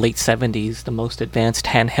like the late 70s, the most advanced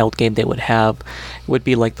handheld game they would have would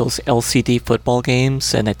be like those LCD football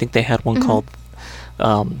games, and I think they had one called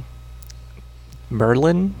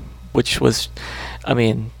Merlin, which was,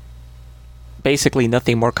 basically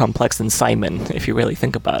nothing more complex than Simon, if you really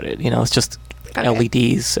think about it. It's just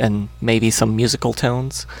LEDs and maybe some musical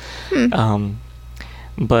tones.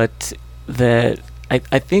 But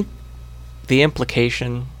I think the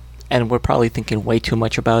implication, and we're probably thinking way too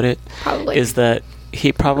much about it, is that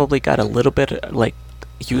he probably got a little bit like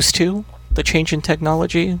used to the change in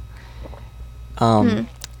technology,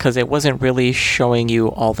 because it wasn't really showing you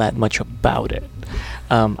all that much about it.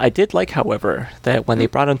 I did like, however, that when they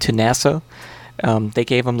brought him to NASA, they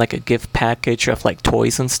gave him like a gift package of like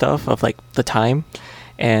toys and stuff of like the time,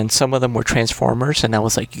 and some of them were Transformers, and I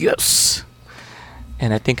was like, yes.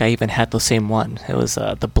 And I think I even had the same one. It was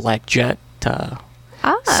the Black Jet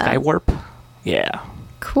Skywarp. Yeah.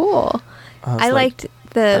 Cool. I like, liked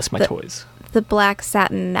that's my toys. The black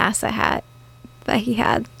satin NASA hat that he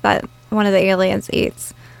had that one of the aliens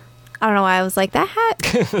eats. I don't know why I was like, that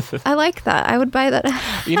hat? I like that. I would buy that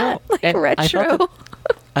hat. You know, like retro.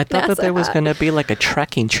 I thought that there was going to be like a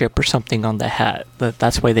tracking chip or something on the hat.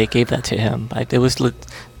 That's why they gave that to him. It was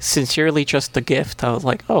sincerely just a gift. I was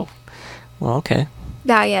like, oh, well, okay.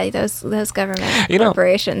 Yeah, those government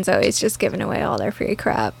corporations always just giving away all their free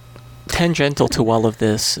crap. Tangential to all of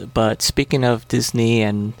this, but speaking of Disney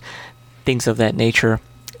and things of that nature,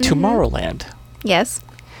 Tomorrowland. Yes.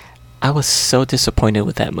 I was so disappointed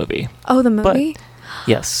with that movie. Oh, the movie? But,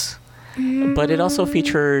 yes. But it also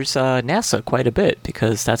features NASA quite a bit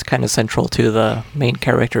because that's kind of central to the main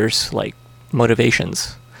character's like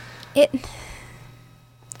motivations.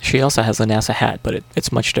 She also has a NASA hat, but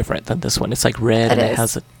it's much different than this one. It's like red and it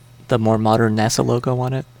has the more modern NASA logo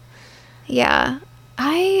on it. Yeah.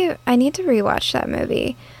 I need to rewatch that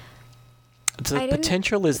movie. The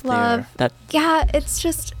potential is there. Yeah, it's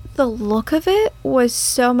just the look of it was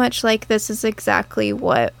so much like this is exactly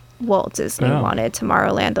what Walt Disney wanted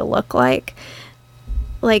Tomorrowland to look like.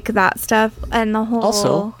 Like that stuff and the whole...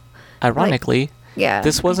 Also, ironically,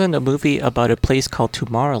 this wasn't a movie about a place called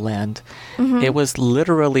Tomorrowland. It was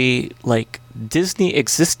literally like Disney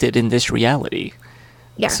existed in this reality.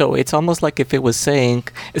 Yeah. So it's almost like if it was saying...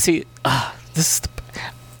 See, this...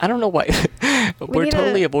 I don't know why. We're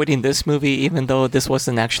totally avoiding this movie, even though this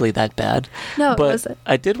wasn't actually that bad. No, but it wasn't.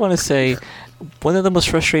 I did want to say, one of the most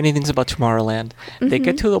frustrating things about Tomorrowland, they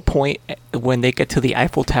get to the point when they get to the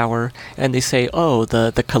Eiffel Tower and they say, oh,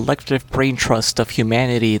 the collective brain trust of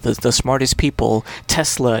humanity, the smartest people,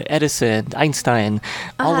 Tesla, Edison, Einstein,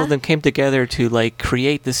 all of them came together to like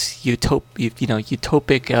create this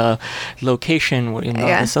utopic location and all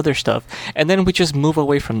this other stuff. And then we just move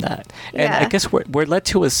away from that. And I guess we're led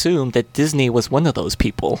to assume that Disney was one of those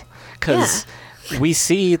people because we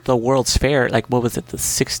see the World's Fair, like what was it, the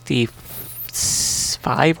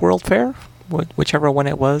 65 World Fair, whichever one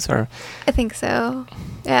it was, or I think so.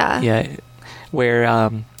 Yeah, where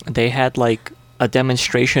they had like a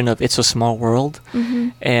demonstration of It's a Small World,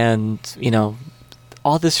 and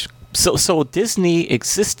all this. So Disney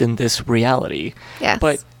exists in this reality. Yes.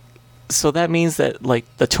 But so that means that like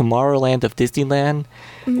the Tomorrowland of Disneyland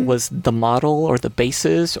was the model or the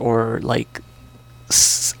basis or like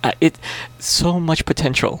it so much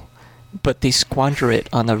potential, but they squander it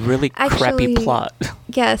on a really crappy plot.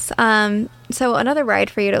 Yes. So another ride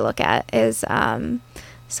for you to look at is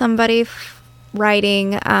somebody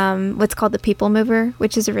riding what's called the People Mover,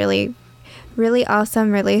 which is a really, really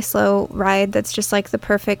awesome, really slow ride that's just like the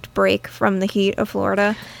perfect break from the heat of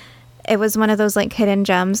Florida. It was one of those like hidden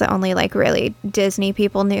gems that only like really Disney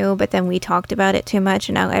people knew, but then we talked about it too much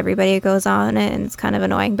and now everybody goes on it and it's kind of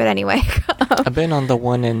annoying. But anyway. I've been on the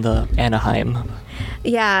one in the Anaheim.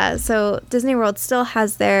 Yeah, so Disney World still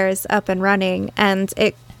has theirs up and running, and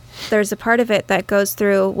there's a part of it that goes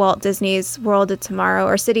through Walt Disney's World of Tomorrow,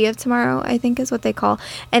 or City of Tomorrow, I think is what they call.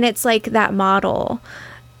 And it's like that model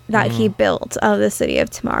that he built of the City of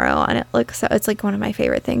Tomorrow, and it's like one of my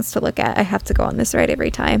favorite things to look at. I have to go on this ride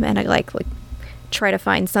every time, and I like try to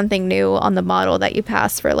find something new on the model that you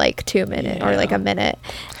pass for like 2 minutes or like a minute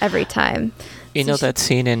every time. You know that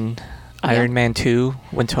scene in Iron Man 2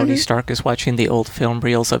 when Tony Stark is watching the old film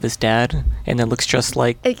reels of his dad, and it looks just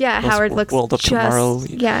like Howard looks World of Tomorrow.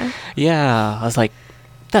 I was like,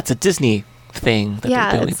 that's a Disney thing that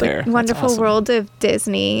they're doing there. Like wonderful awesome. World of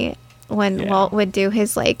Disney. When Walt would do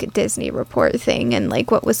his like Disney report thing and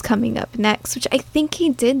like what was coming up next, which I think he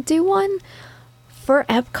did do one for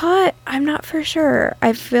Epcot. I'm not for sure.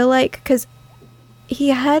 I feel like because he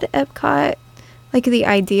had Epcot, like the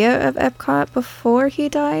idea of Epcot before he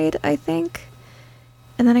died, I think,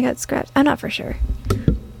 and then I got scrapped. I'm not for sure.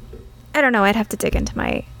 I don't know. I'd have to dig into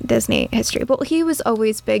my Disney history, but he was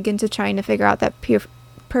always big into trying to figure out that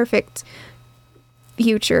perfect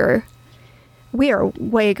future. We are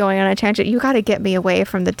way going on a tangent. You got to get me away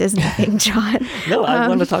from the Disney thing, John. No, I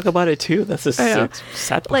want to talk about it too. That's a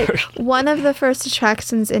sad part. Like one of the first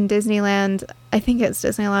attractions in Disneyland, I think it's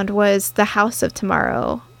Disneyland, was the House of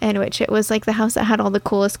Tomorrow, in which it was like the house that had all the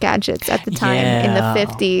coolest gadgets at the time in the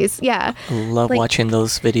 50s. Yeah. I love watching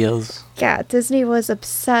those videos. Yeah, Disney was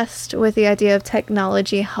obsessed with the idea of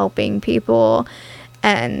technology helping people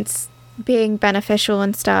and being beneficial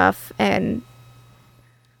and stuff, and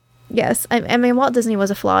yes, I mean, Walt Disney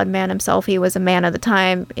was a flawed man himself. He was a man of the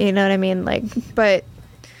time, you know what I mean? Like, but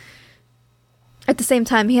at the same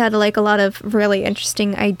time, he had like a lot of really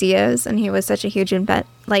interesting ideas, and he was such a huge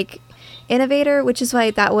innovator, which is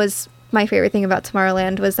why that was my favorite thing about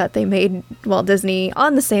Tomorrowland, was that they made Walt Disney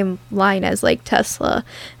on the same line as like Tesla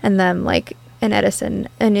and them, like, and Edison.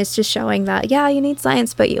 And it's just showing that, yeah, you need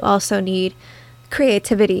science, but you also need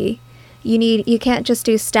creativity. You can't just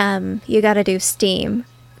do STEM, you got to do STEAM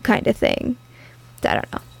kind of thing. I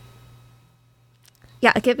don't know.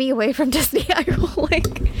 Yeah, get me away from Disney. I will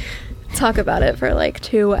like talk about it for like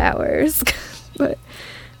 2 hours. But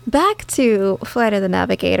back to Flight of the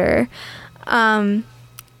Navigator.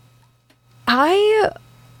 I,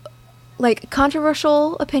 like,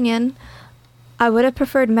 controversial opinion, I would have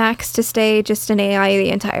preferred Max to stay just an AI the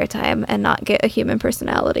entire time and not get a human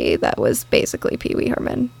personality that was basically Pee Wee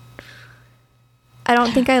Herman. I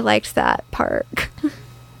don't think I liked that part.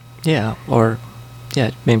 Yeah,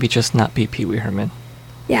 maybe just not be Pee Wee Herman.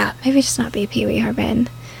 Yeah, maybe just not be Pee Wee Herman.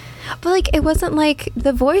 But, like, it wasn't like,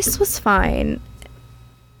 the voice was fine.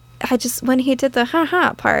 When he did the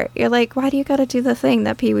ha-ha part, you're like, why do you gotta do the thing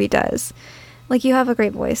that Pee Wee does? Like, you have a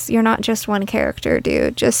great voice. You're not just one character,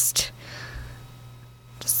 dude. Just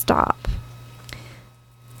stop.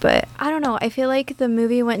 But, I don't know. I feel like the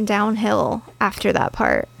movie went downhill after that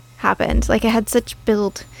part happened. Like, it had such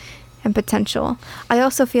build and potential. I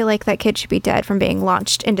also feel like that kid should be dead from being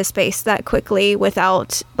launched into space that quickly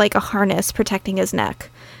without, like, a harness protecting his neck.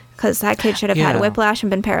 Because that kid should have had whiplash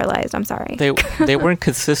and been paralyzed. I'm sorry. They weren't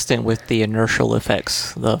consistent with the inertial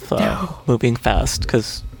effects of moving fast.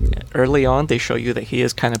 Because early on, they show you that he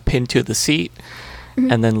is kind of pinned to the seat.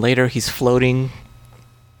 Mm-hmm. And then later, he's floating.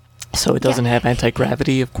 So it doesn't have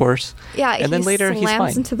anti-gravity, of course. Yeah, and then later he's fine.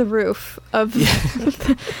 Slams into the roof of...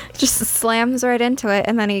 just slams right into it.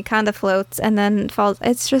 And then he kind of floats and then falls.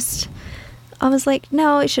 It's just... I was like,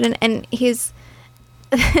 no, it shouldn't. And he's...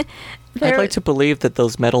 I'd like to believe that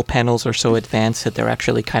those metal panels are so advanced that they're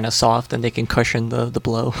actually kind of soft and they can cushion the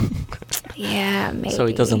blow. Yeah, maybe. So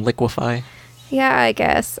it doesn't liquefy. Yeah, I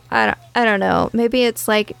guess. I don't know. Maybe it's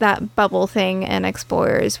like that bubble thing in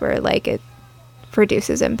Explorers where like it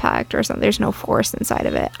reduces impact or something. There's no force inside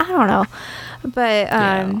of it. I don't know.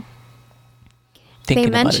 But they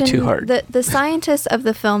mentioned too hard. The scientists of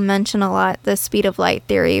the film mention a lot the speed of light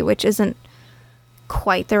theory, which isn't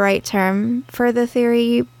quite the right term for the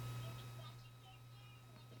theory,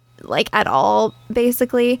 like, at all,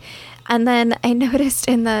 basically. And then I noticed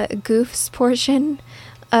in the Goofs portion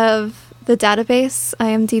of the database,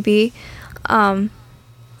 IMDb,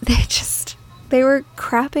 they were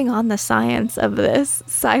crapping on the science of this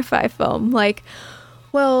sci-fi film. Like,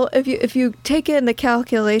 well, if you take in the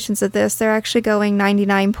calculations of this, they're actually going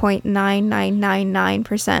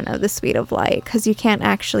 99.9999% of the speed of light, because you can't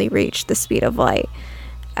actually reach the speed of light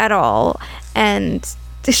at all. And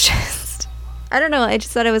it's just, I don't know, I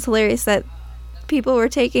just thought it was hilarious that people were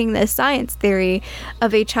taking this science theory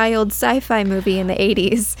of a child sci-fi movie in the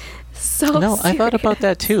 80s so No, serious. I thought about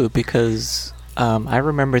that too, because I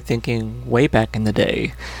remember thinking way back in the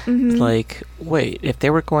day, like, wait, if they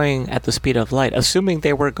were going at the speed of light, assuming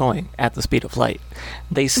they were going at the speed of light,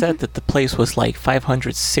 they said that the place was like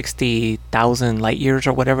 560,000 light years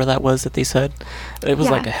or whatever that was that they said. It was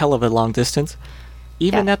like a hell of a long distance.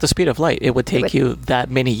 Even at the speed of light, it would take you that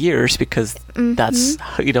many years, because that's,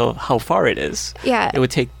 how far it is. Yeah. It would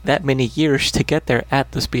take that many years to get there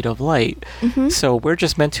at the speed of light. So we're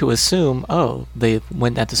just meant to assume, they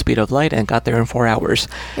went at the speed of light and got there in 4 hours.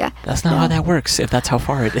 Yeah. That's not how that works, if that's how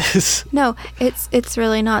far it is. No, it's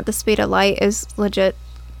really not. The speed of light is legit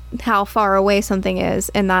how far away something is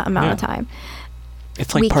in that amount of time.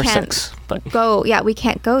 It's like parsecs, but we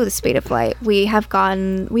can't go the speed of light. We've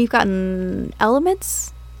gotten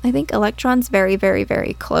elements, I think electrons, very, very,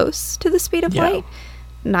 very close to the speed of light.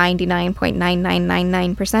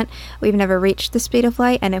 99.9999%. We've never reached the speed of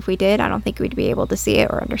light, and if we did, I don't think we'd be able to see it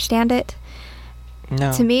or understand it.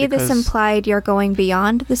 No, to me, this implied you're going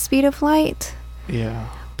beyond the speed of light. Yeah.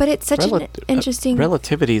 But it's such an interesting...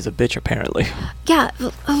 relativity is a bitch, apparently. Yeah,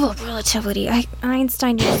 relativity.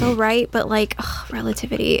 Einstein, you're so right, but, like,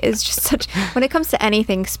 relativity is just such... When it comes to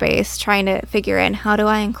anything space, trying to figure in how do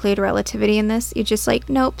I include relativity in this, you're just like,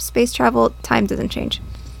 nope, space travel, time doesn't change.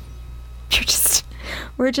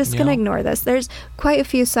 We're just going to ignore this. There's quite a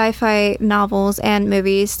few sci-fi novels and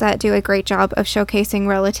movies that do a great job of showcasing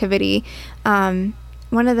relativity. One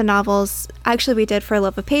of the novels, actually, we did for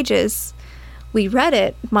Love of Pages... We read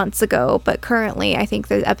it months ago, but currently I think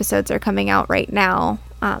the episodes are coming out right now,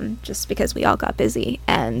 just because we all got busy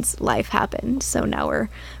and life happened. So now we're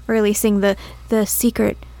releasing the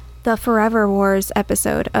Forever Wars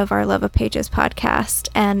episode of our Love of Pages podcast.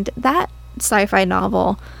 And that sci-fi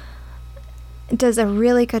novel, does a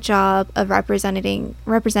really good job of representing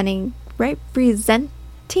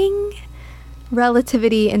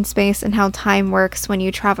relativity in space and how time works when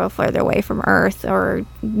you travel further away from Earth or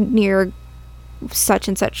near such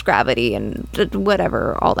and such gravity and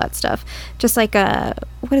whatever, all that stuff. Just like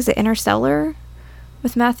what is it, Interstellar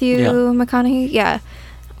with Matthew McConaughey? Yeah,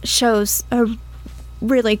 shows a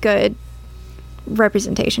really good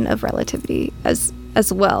representation of relativity as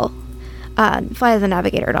well. Flight of the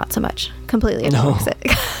Navigator, not so much. Completely opposite.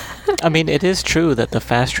 I mean, it is true that the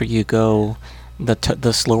faster you go,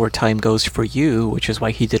 the slower time goes for you, which is why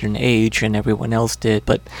he didn't age and everyone else did.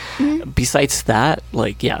 But besides that,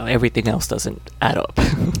 like, yeah, everything else doesn't add up.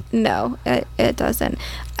 No, it doesn't.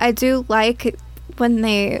 I do like when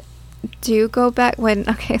they do go back,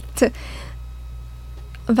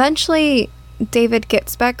 eventually David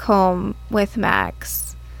gets back home with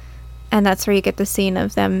Max, and that's where you get the scene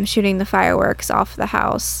of them shooting the fireworks off the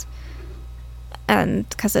house, and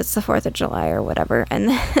because it's the 4th of July or whatever,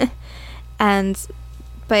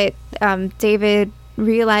 but David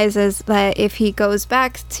realizes that if he goes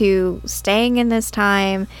back to staying in this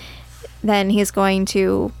time, then he's going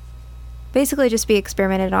to basically just be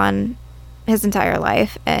experimented on his entire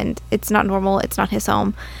life, and it's not normal, it's not his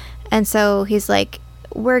home. And so he's like,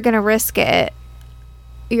 we're gonna risk it,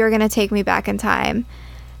 you're gonna take me back in time,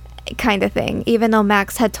 kind of thing, even though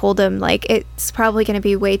Max had told him, like, it's probably gonna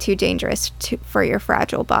be way too dangerous for your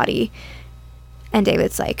fragile body. And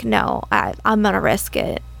David's like, no, I'm gonna risk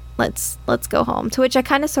it, let's go home. To which I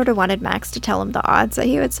kind of sort of wanted Max to tell him the odds that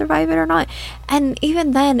he would survive it or not. And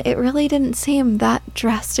even then, it really didn't seem that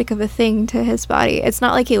drastic of a thing to his body. It's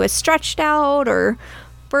not like he was stretched out or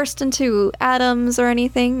burst into atoms or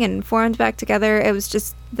anything and formed back together. It was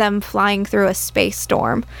just them flying through a space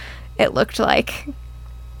storm, it looked like.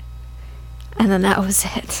 And then that was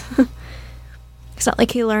it. It's not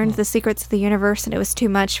like he learned the secrets of the universe and it was too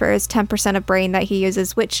much for his 10% of brain that he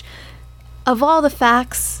uses, which, of all the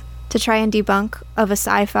facts to try and debunk of a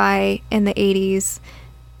sci-fi in the 80s,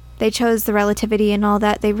 they chose the relativity and all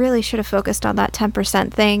that. They really should have focused on that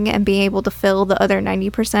 10% thing and being able to fill the other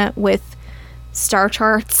 90% with star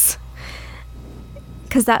charts.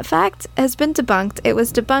 Because that fact has been debunked. It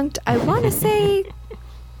was debunked, I want to say,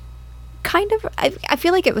 kind of, I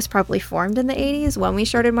feel like it was probably formed in the 80s when we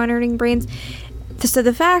started monitoring brains. So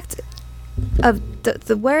the fact of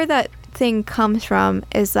the where that thing comes from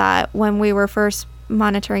is that when we were first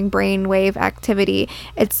monitoring brainwave activity,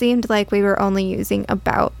 it seemed like we were only using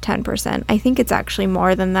about 10%. I think it's actually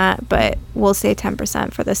more than that, but we'll say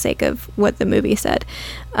 10% for the sake of what the movie said.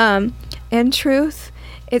 In truth,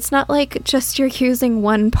 it's not like just you're using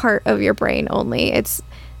one part of your brain only. It's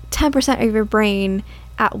 10% of your brain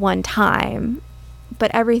at one time,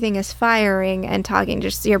 but everything is firing and talking.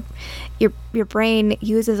 Just your brain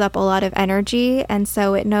uses up a lot of energy, and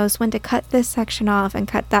so it knows when to cut this section off and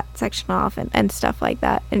cut that section off and stuff like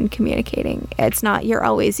that in communicating. It's not you're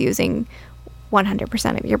always using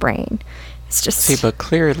 100% of your brain. It's just... See, but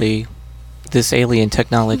clearly this alien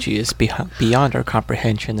technology is beyond our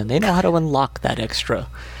comprehension, and they know how to unlock that extra.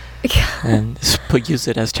 And use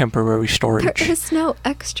it as temporary storage. There is no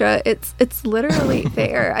extra. It's literally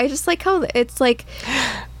there. I just like how it's like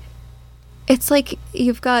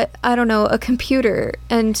you've got, I don't know, a computer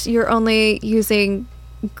and you're only using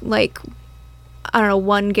like, I don't know,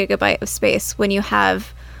 1 gigabyte of space when you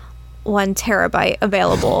have 1 terabyte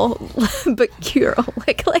available. But you're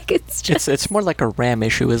like it's just... It's more like a RAM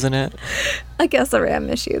issue, isn't it? I guess a RAM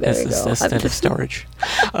issue. There you go. Instead of storage.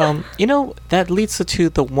 That leads to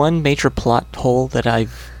the one major plot hole that I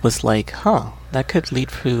was like, that could lead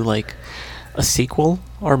to like a sequel,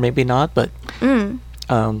 or maybe not, but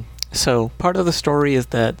so part of the story is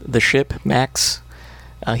that the ship Max,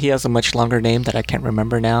 he has a much longer name that I can't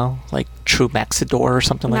remember now, like True Maxidor or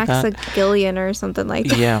something like that. Maxigillion or something like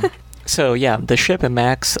that. Yeah. So yeah, the ship and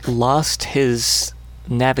Max lost his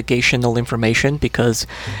navigational information because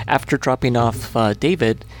after dropping off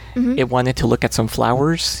David, it wanted to look at some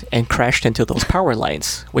flowers and crashed into those power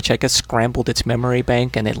lines, which I guess scrambled its memory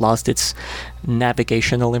bank and it lost its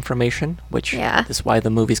navigational information, which is why the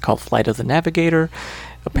movie's called Flight of the Navigator.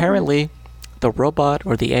 Apparently, the robot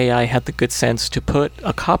or the AI had the good sense to put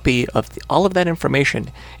a copy of all of that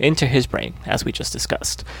information into his brain, as we just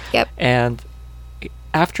discussed. Yep. And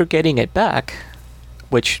after getting it back,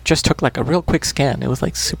 which just took like a real quick scan, it was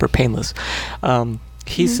like super painless,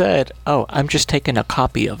 he said, I'm just taking a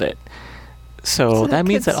copy of it. So that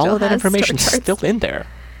means that all of that information is still in there.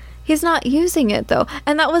 He's not using it, though.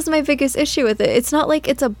 And that was my biggest issue with it. It's not like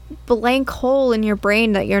it's a blank hole in your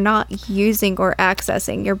brain that you're not using or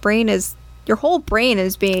accessing. Your whole brain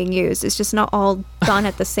is being used. It's just not all done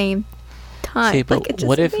at the same time. See, but Like, it just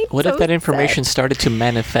what if made what if so that information sad. started to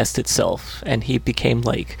manifest itself, and he became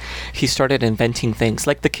like, he started inventing things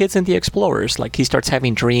like the kids in the Explorers. Like he starts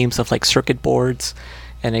having dreams of like circuit boards,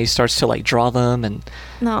 and he starts to like draw them, and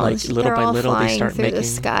No, like little they're by all little they flying start through making. the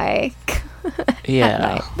sky. Yeah. At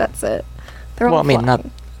night. That's it. They're Well, all I mean,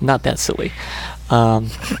 flying. not that silly,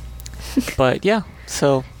 but yeah.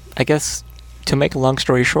 So I guess to make a long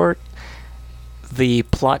story short, the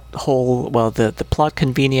plot hole, well, the plot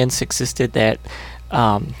convenience existed that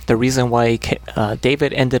the reason why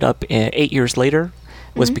David ended up 8 years later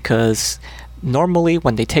was Mhm. because normally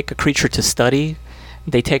when they take a creature to study,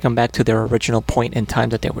 they take them back to their original point in time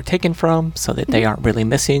that they were taken from, so that they aren't really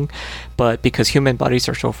missing. But because human bodies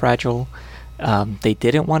are so fragile, they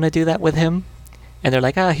didn't want to do that with him. And they're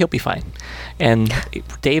like, he'll be fine. And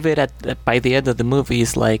David, by the end of the movie,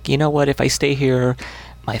 is like, you know what? If I stay here,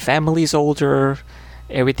 my family's older,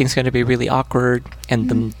 everything's going to be really awkward,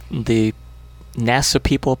 and the NASA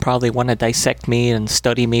people probably want to dissect me and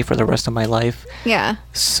study me for the rest of my life. Yeah.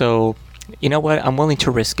 So, you know what? I'm willing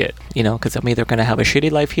to risk it, because I'm either going to have a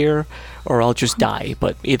shitty life here, or I'll just die.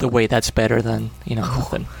 But either way, that's better than,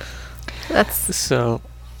 nothing. That's So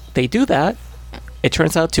they do that. It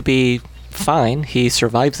turns out to be fine. He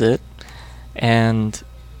survives it, and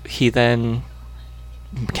he then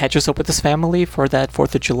catches up with his family for that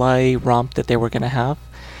 4th of July romp that they were going to have.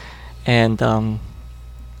 And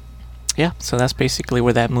yeah, so that's basically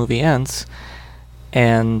where that movie ends.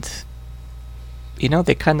 And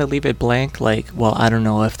they kind of leave it blank, like, well, I don't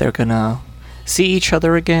know if they're going to see each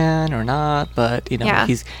other again or not, but Yeah.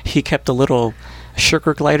 he kept a little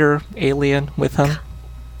sugar glider alien with him.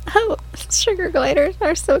 oh, sugar gliders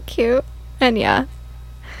are so cute. And yeah,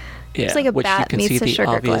 Yeah, It's like a which you bat can see meets a the sugar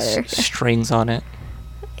obvious glider. strings on it.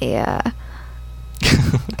 yeah.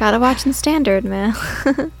 Gotta watch in standard, man.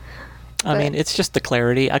 I mean, it's just the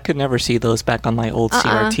clarity. I could never see those back on my old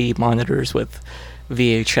CRT monitors with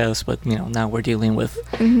VHS, but now we're dealing with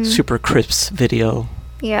super crisp video.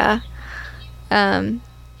 Yeah.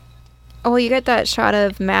 Well, you get that shot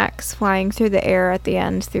of Max flying through the air at the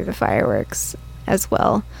end through the fireworks as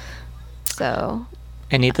well. So,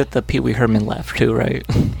 And he did the Pee Wee Herman laugh too, right?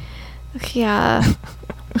 yeah.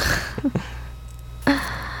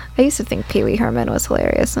 I used to think Pee Wee Herman was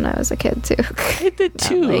hilarious when I was a kid too. I did Now I'm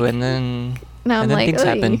too, like- and then Now I'm and then like, things "Oy."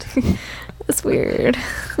 happened. That's weird.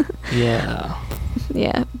 Yeah.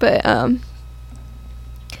 Yeah, but I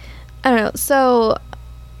don't know. So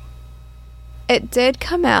it did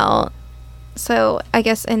come out. So I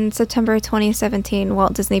guess in September 2017,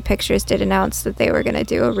 Walt Disney Pictures did announce that they were going to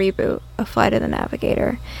do a reboot of Flight of the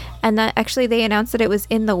Navigator, and that actually they announced that it was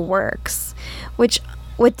in the works, which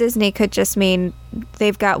with Disney could just mean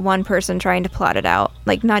they've got one person trying to plot it out,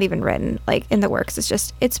 like not even written, like in the works.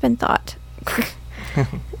 It's been thought.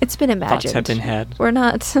 It's been imagined. Thoughts have been had. We're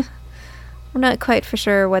not quite for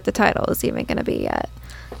sure what the title is even going to be yet,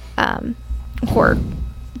 or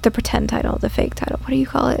the pretend title, the fake title. What do you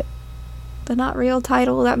call it? The not real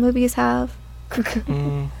title that movies have.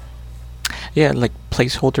 Yeah, like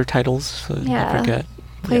placeholder titles. Yeah. I forget.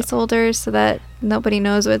 Placeholders so that nobody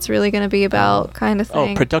knows what it's really going to be about, kind of Oh,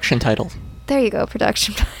 thing. production title. There you go,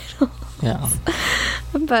 production title. Yeah.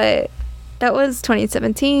 But that was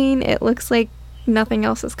 2017. It looks like nothing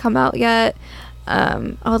else has come out yet.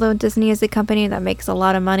 Although Disney is a company that makes a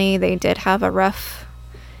lot of money, they did have a rough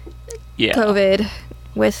Yeah. COVID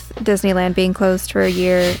with Disneyland being closed for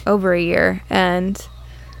over a year, and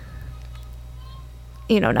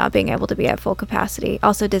not being able to be at full capacity.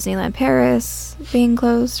 Also Disneyland Paris being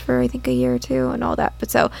closed for I think a year or two and all that.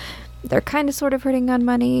 But so they're kind of sort of hurting on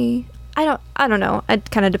money. I don't know.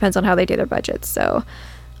 It kind of depends on how they do their budgets. So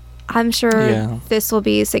I'm sure this will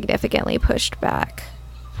be significantly pushed back.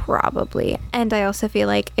 Probably. And I also feel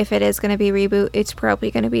like if it is going to be reboot, it's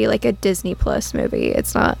probably going to be like a Disney Plus movie.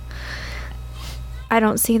 It's not. I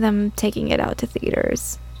don't see them taking it out to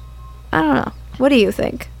theaters. I don't know. What do you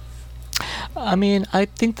think? I mean, I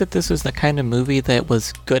think that this is the kind of movie that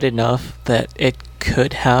was good enough that it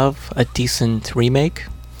could have a decent remake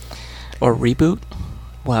or reboot,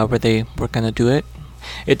 however they were going to do it.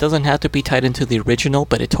 It doesn't have to be tied into the original,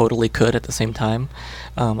 but it totally could at the same time.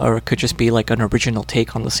 Or it could just be like an original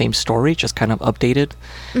take on the same story, just kind of updated.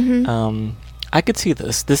 I could see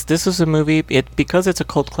this. This is a movie, because it's a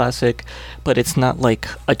cult classic, but it's not like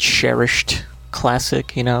a cherished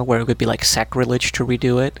classic, where it would be like sacrilege to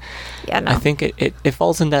redo it. Yeah, no. I think it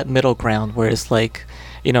falls in that middle ground where it's like,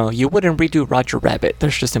 you wouldn't redo Roger Rabbit.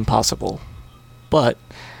 That's just impossible. But,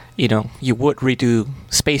 you would redo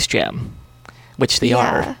Space Jam, which they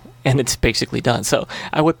are, and it's basically done. So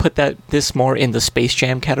I would put this more in the Space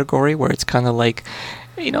Jam category, where it's kind of like,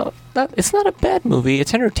 it's not a bad movie.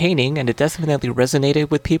 It's entertaining, and it definitely resonated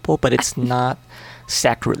with people, but it's not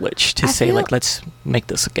sacrilege to say, like, let's make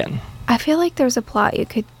this again. I feel like there's a plot you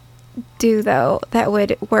could do, though, that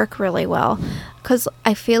would work really well. Because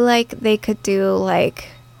I feel like they could do, like,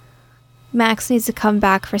 Max needs to come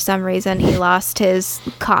back for some reason. He lost his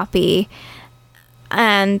copy.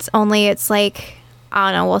 And only it's like,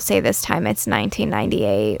 I don't know, we'll say this time it's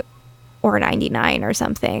 1998 or 99 or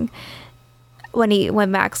something.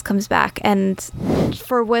 When Max comes back, and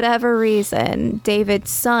for whatever reason, David's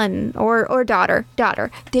son or daughter,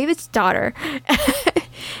 David's daughter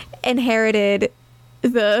inherited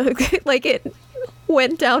the, like, it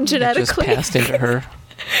went down genetically. It just passed into her.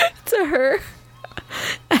 To her.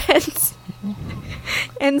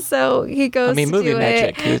 And so he goes to movie do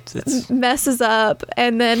magic. It, messes up,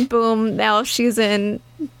 and then boom, now she's in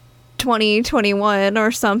 2021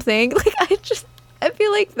 or something. Like, I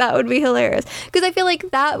feel like that would be hilarious, because I feel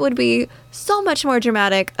like that would be so much more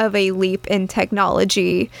dramatic of a leap in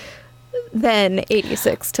technology than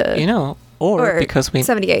 86 to or because we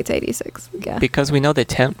 78 to 86. Yeah, because we know that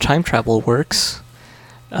time travel works.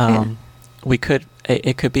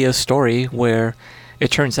 It could be a story where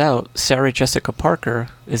it turns out Sarah Jessica Parker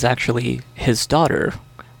is actually his daughter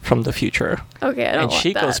from the future. Okay, I don't and want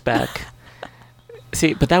she that. goes back.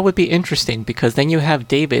 See, but that would be interesting, because then you have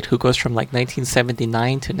David, who goes from like 1979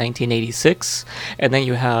 to 1986, and then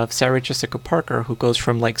you have Sarah Jessica Parker, who goes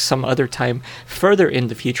from like some other time further in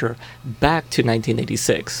the future back to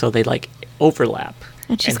 1986. So they like overlap.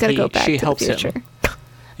 And she's got to go back she to helps the future. him.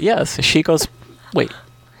 Yes, she goes. Wait.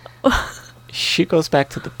 She goes back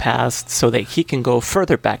to the past so that he can go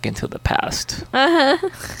further back into the past.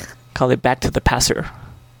 Call it Back to the Passer.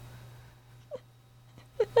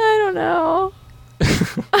 I don't know.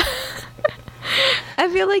 I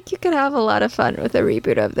feel like you could have a lot of fun with a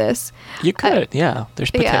reboot of this. You could, yeah.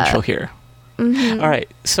 There's potential here. Mm-hmm. All right,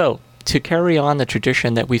 so to carry on the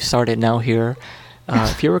tradition that we've started now here,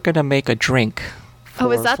 if you were going to make a drink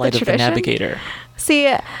for is that Flight the of the tradition? Navigator. See,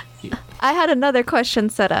 I had another question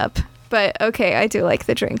set up, but okay, I do like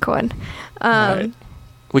the drink one. All right.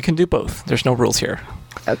 We can do both. There's no rules here.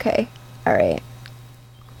 Okay, all right.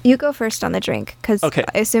 You go first on the drink, because I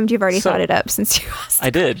assumed you've already thought it up since you asked. I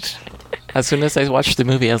did. As soon as I watched the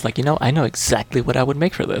movie, I was like, I know exactly what I would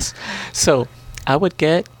make for this. So I would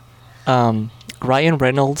get Ryan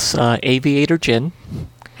Reynolds' Aviator Gin.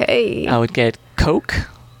 Hey. I would get Coke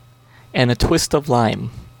and a twist of lime.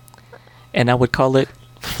 And I would call it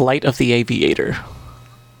Flight of the Aviator.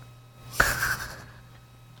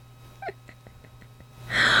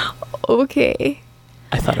 Okay.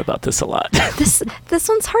 I thought about this a lot. This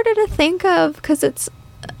one's harder to think of because it's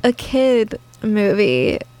a kid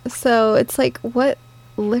movie. So it's like, what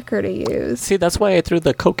liquor to use? See, that's why I threw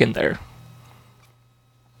the Coke in there.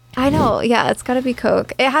 I know. Yeah, it's got to be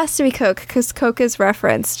Coke. It has to be Coke because Coke is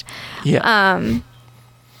referenced. Yeah.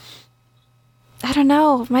 I don't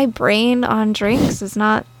know. My brain on drinks is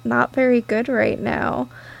not very good right now.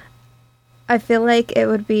 I feel like it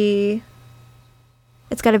would be...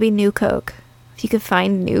 It's got to be New Coke. If you could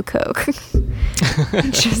find New Coke.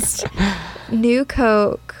 Just New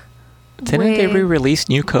Coke. Didn't they re-release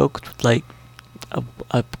New Coke like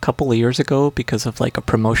a couple of years ago because of like a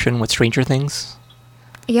promotion with Stranger Things?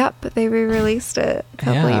 Yep, they re-released it a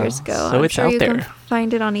couple of years ago. So I'm it's sure out you there. can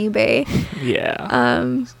find it on eBay. Yeah.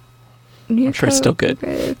 New I'm sure it's still good.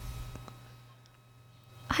 Coke.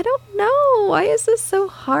 I don't know. Why is this so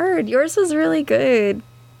hard? Yours was really good.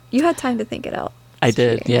 You had time to think it out. I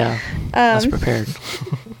did, yeah. I was prepared.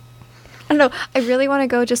 I don't know. I really want to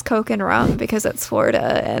go just Coke and rum because it's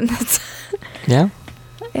Florida and it's... Yeah?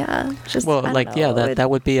 Yeah. Just, well, like, yeah, that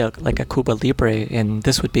would be like a Cuba Libre, and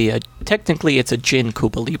this would be technically it's a gin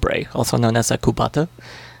Cuba Libre, also known as a Cubata,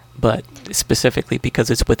 but specifically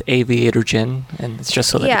because it's with Aviator Gin, and it's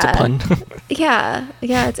just so that it's a pun. Yeah,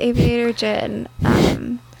 it's Aviator Gin.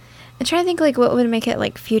 I'm trying to think, like, what would make it,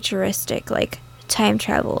 like, futuristic, like, time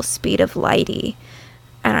travel, speed of lighty.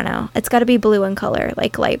 I don't know. It's got to be blue in color,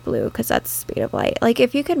 like light blue, because that's speed of light. Like,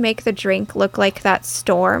 if you could make the drink look like that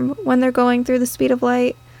storm when they're going through the speed of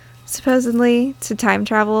light, supposedly, to time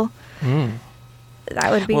travel,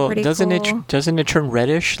 that would be pretty cool. Doesn't it turn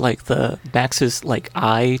reddish? Like the Max's like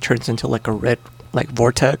eye turns into like a red like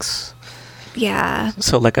vortex. Yeah.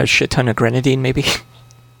 So like a shit ton of grenadine, maybe.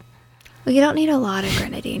 Well, you don't need a lot of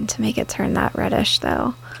grenadine to make it turn that reddish,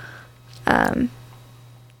 though.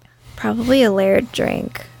 Probably a layered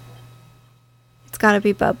drink. It's got to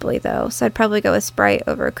be bubbly, though. So I'd probably go with Sprite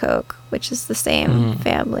over Coke, which is the same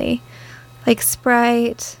family. Like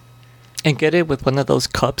Sprite. And get it with one of those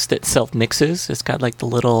cups that self-mixes. It's got like the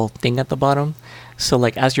little thing at the bottom. So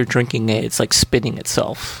like as you're drinking it, it's like spinning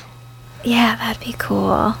itself. Yeah, that'd be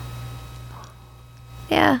cool.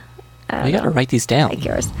 Yeah. You gotta write these down. I like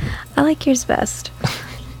yours. I like yours best.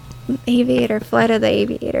 Aviator, Flight of the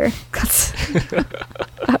Aviator.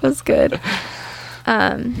 That was good.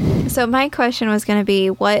 So my question was going to be,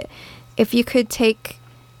 what if you could take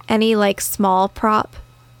any like small prop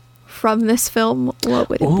from this film, what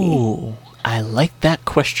would it be? Ooh, I like that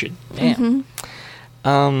question. Damn.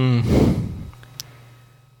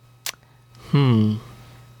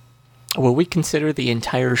 Will we consider the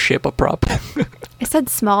entire ship a prop? I said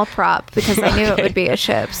small prop because I knew it would be a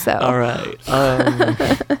ship, so. All right.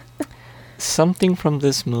 Something from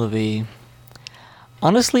this movie.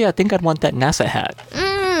 Honestly, I think I'd want that NASA hat.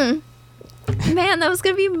 Man, that was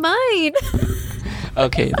going to be mine.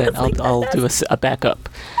 Okay, then I'll do a backup.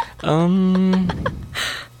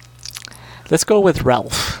 Let's go with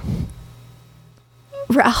Ralph.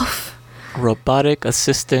 Ralph. Robotic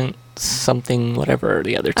assistant something, whatever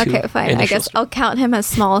the other two. Okay, fine. I guess I'll count him as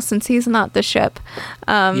small since he's not the ship.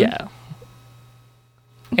 Yeah.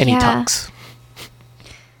 And he talks.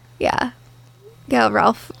 Yeah. Yeah,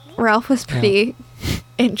 Ralph was pretty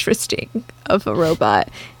interesting of a robot.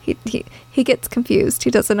 He gets confused.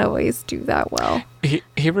 He doesn't always do that well.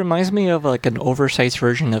 He reminds me of like an oversized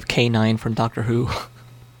version of K9 from Doctor Who.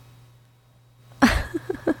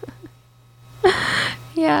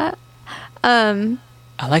 Yeah.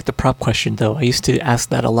 I like the prop question though. I used to ask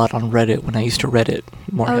that a lot on Reddit when I used to Reddit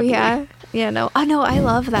more heavily. Yeah. Yeah, no. Oh, no, I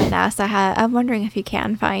love that NASA hat. I'm wondering if you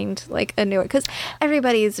can find, like, a newer... Because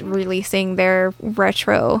everybody's releasing their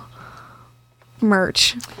retro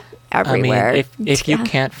merch everywhere. I mean, if you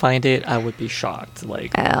can't find it, I would be shocked.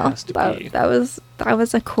 Like, it has to be. That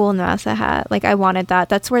was a cool NASA hat. Like, I wanted that.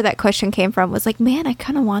 That's where that question came from. Was like, man, I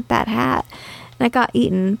kind of want that hat. And I got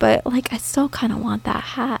eaten, but, like, I still kind of want that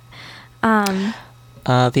hat.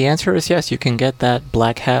 The answer is yes. You can get that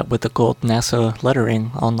black hat with the gold NASA lettering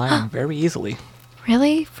online very easily.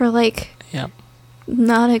 Really? For like,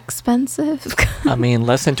 not expensive? I mean,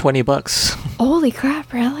 less than $20. Holy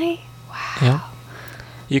crap! Really? Wow. Yeah.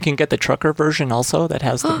 You can get the trucker version also that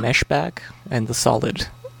has the mesh back and the solid.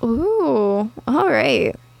 Ooh, all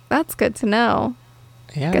right. That's good to know.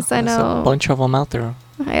 Yeah, guess I know a bunch of them out there.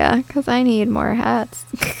 Yeah, because I need more hats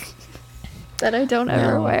that I don't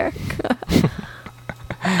ever wear.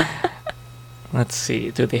 Let's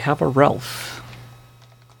see. Do they have a Ralph?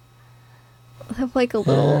 I have like a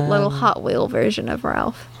little Hot Wheel version of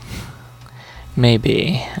Ralph.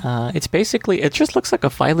 Maybe. It's basically, it just looks like a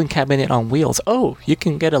filing cabinet on wheels. Oh, you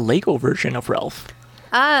can get a Lego version of Ralph.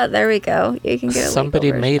 Ah, there we go. You can get a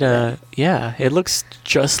Somebody Lego made version it looks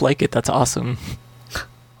just like it. That's awesome.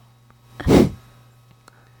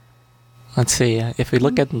 Let's see. If we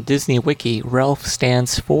look at the Disney Wiki, Ralph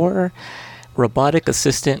stands for Robotic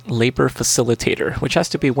Assistant Labor Facilitator, which has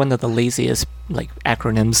to be one of the laziest like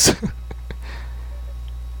acronyms.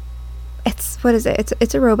 What is it?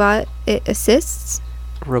 It's a robot. It assists.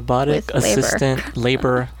 Robotic Assistant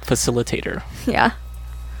Labor Facilitator. Yeah.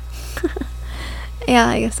 Yeah,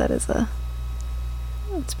 I guess that is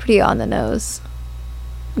it's pretty on the nose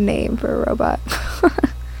name for a robot.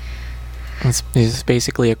 It's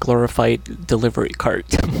basically a glorified delivery cart.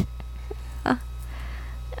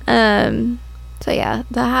 So yeah,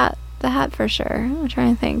 the hat for sure. I'm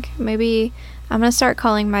trying to think. Maybe I'm gonna start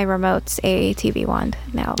calling my remotes a TV wand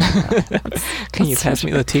now. Can you pass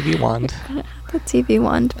me the TV wand? The TV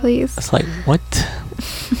wand, please. It's like, what?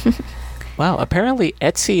 Wow, apparently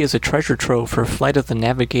Etsy is a treasure trove for Flight of the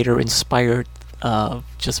Navigator inspired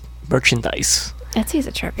just merchandise. Etsy's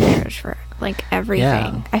a treasure for like everything.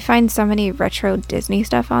 Yeah. I find so many retro Disney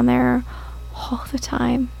stuff on there all the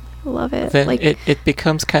time. I love it. Then like it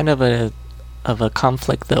becomes kind of a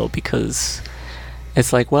conflict though, because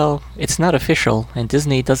it's like, well, it's not official, and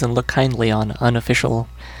Disney doesn't look kindly on unofficial,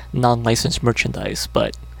 non-licensed merchandise,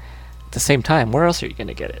 but at the same time, where else are you going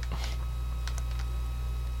to get it?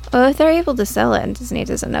 Well, if they're able to sell it and Disney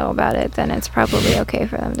doesn't know about it, then it's probably okay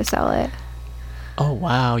for them to sell it. Oh,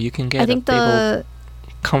 wow. You can get I think a big old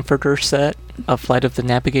comforter set, a Flight of the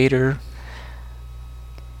Navigator.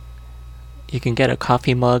 You can get a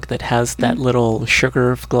coffee mug that has that little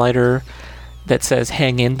sugar glider that says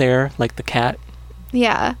hang in there, like the cat.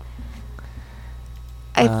 Yeah.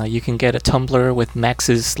 You can get a tumbler with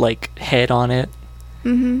Max's like head on it.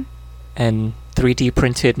 Mm-hmm. And 3D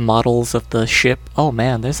printed models of the ship. Oh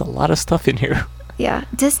man, there's a lot of stuff in here. Yeah.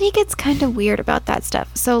 Disney gets kind of weird about that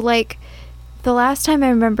stuff. So like the last time I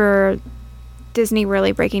remember Disney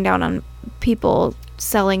really breaking down on people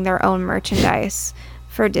selling their own merchandise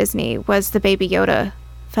for Disney was the Baby Yoda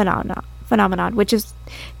phenomenon, which is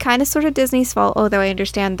kind of sort of Disney's fault, although I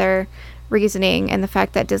understand their reasoning and the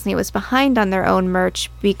fact that Disney was behind on their own merch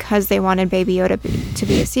because they wanted Baby Yoda to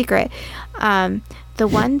be a secret. The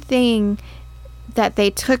one thing that they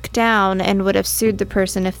took down and would have sued the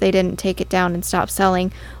person if they didn't take it down and stop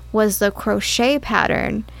selling was the crochet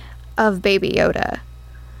pattern of Baby Yoda.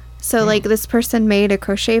 So like this person made a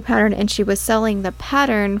crochet pattern and she was selling the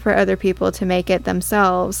pattern for other people to make it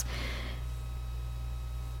themselves.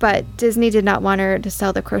 But Disney did not want her to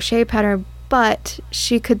sell the crochet pattern, but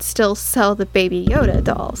she could still sell the Baby Yoda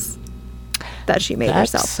dolls that she made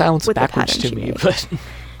herself. That sounds with backwards the to me, made. but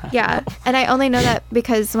yeah, and I only know that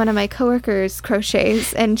because one of my coworkers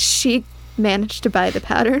crochets and she managed to buy the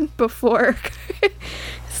pattern before.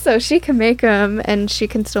 So she can make them and she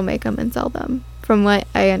can still make them and sell them from what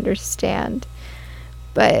I understand.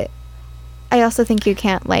 But I also think you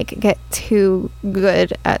can't like get too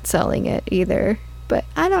good at selling it either. But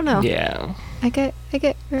I don't know. yeah. I get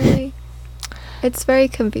really, it's very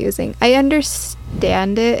confusing. I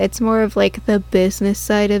understand it. It's more of like the business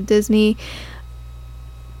side of Disney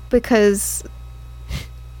because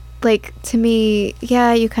like to me,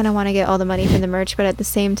 yeah, you kind of want to get all the money from the merch, but at the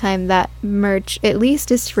same time that merch at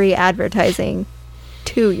least is free advertising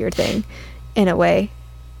to your thing in a way.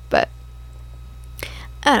 But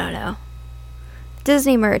I don't know.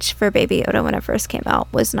 Disney merch for Baby Yoda when it first came out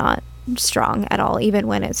was not strong at all, even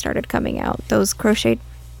when it started coming out. Those crocheted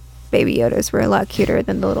Baby Yodas were a lot cuter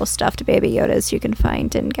than the little stuffed Baby Yodas you can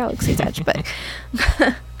find in Galaxy's Edge, but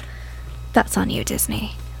that's on you,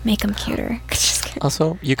 Disney. Make them cuter. Just kidding.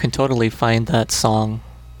 Also, you can totally find that song.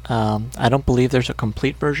 I don't believe there's a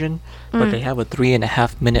complete version, but they have a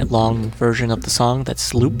 3.5 minute long version of the song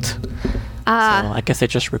that's looped. So I guess it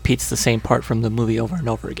just repeats the same part from the movie over and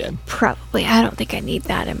over again. Probably. I don't think I need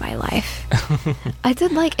that in my life. I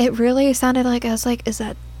did like, it really sounded like, I was like, is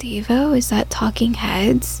that Devo? Is that Talking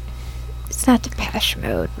Heads? It's not Depeche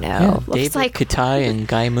Mode, no. Yeah, Looks David like Katai and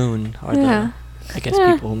Guy Moon are Yeah. the, I guess,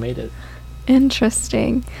 Yeah. people who made it.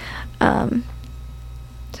 Interesting. So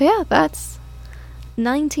yeah, that's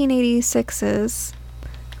 1986's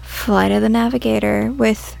Flight of the Navigator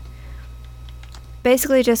with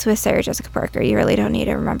basically just with Sarah Jessica Parker. You really don't need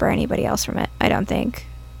to remember anybody else from it, I don't think.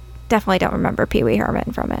 Definitely don't remember Pee Wee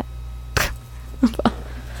Herman from it.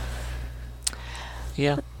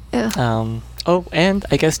 Yeah. Ugh. Oh, and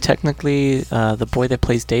I guess technically the boy that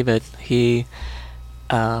plays David, he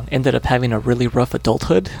ended up having a really rough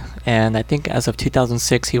adulthood, and I think as of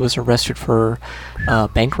 2006 he was arrested for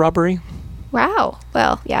bank robbery. Wow.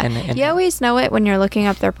 Well, yeah. And you always know it when you're looking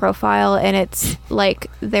up their profile and it's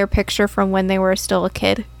like their picture from when they were still a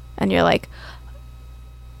kid. And you're like,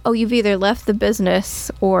 oh, you've either left the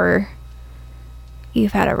business or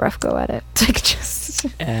you've had a rough go at it. Like just.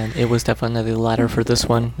 And it was definitely the latter for this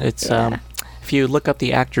one. It's Yeah. if you look up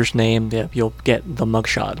the actor's name, you'll get the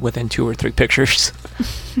mugshot within 2 or 3 pictures.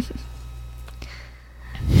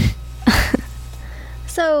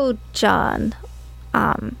 So, John,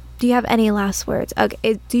 do you have any last words?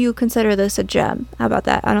 Okay, do you consider this a gem? How about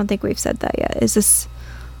that? I don't think we've said that yet. Is this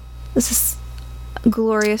a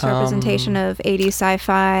glorious representation of 80s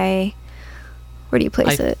sci-fi? Where do you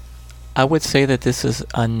place it? I would say that this is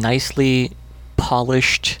a nicely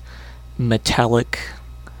polished, metallic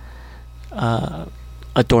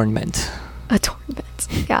adornment. Adornment.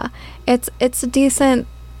 Yeah. It's a decent,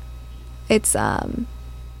 it's like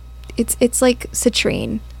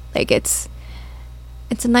citrine. Like it's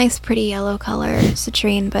a nice pretty yellow color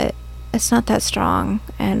citrine, but it's not that strong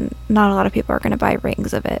and not a lot of people are going to buy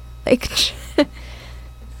rings of it. Like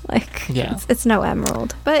Yeah. it's no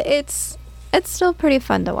emerald, but it's still pretty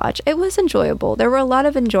fun to watch. It was enjoyable. There were a lot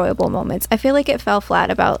of enjoyable moments. I feel like it fell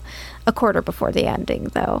flat about a quarter before the ending,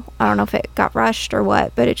 though. I don't know if it got rushed or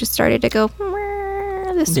what, but it just started to go,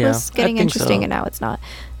 this Yeah, was I getting think interesting, so. and now it's not.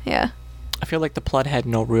 Yeah. I feel like the plot had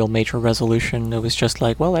no real major resolution. It was just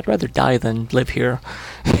like, well, I'd rather die than live here.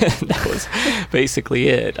 That was basically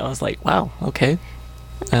it. I was like, wow, okay.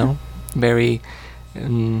 You know, very, I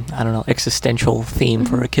don't know, existential theme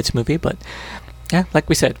for a kids movie. But yeah, like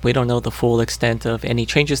we said, we don't know the full extent of any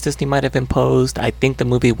changes Disney might have imposed. I think the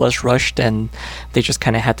movie was rushed and they just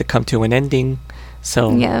kind of had to come to an ending.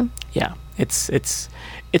 So Yeah.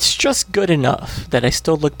 it's just good enough that I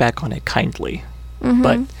still look back on it kindly. Mhm.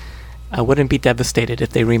 But I wouldn't be devastated if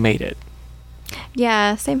they remade it.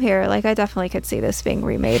 Yeah, same here. Like, I definitely could see this being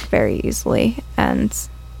remade very easily and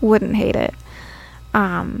wouldn't hate it.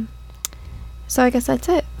 So I guess that's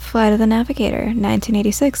it. Flight of the Navigator,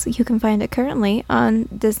 1986. You can find it currently on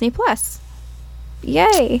Disney Plus.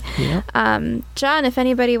 Yay! Yeah. John, if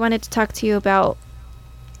anybody wanted to talk to you about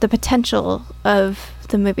the potential of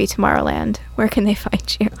the movie Tomorrowland, where can they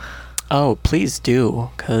find you? Oh, please do,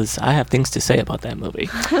 because I have things to say about that movie.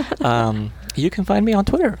 You can find me on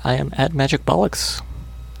Twitter. I am @MagicBollocks.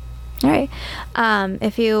 All right.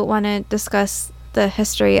 If you want to discuss the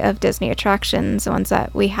history of Disney attractions, the ones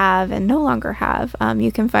that we have and no longer have,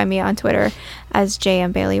 you can find me on Twitter as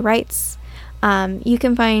JM Bailey Writes. You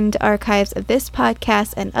can find archives of this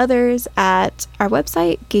podcast and others at our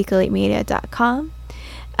website, geekelitemedia.com.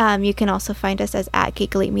 You can also find us as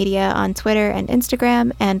 @geekelitemedia on Twitter and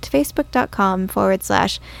Instagram, and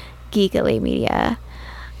facebook.com/geekelitemedia.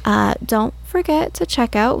 Don't forget to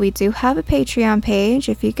check out, we do have a Patreon page.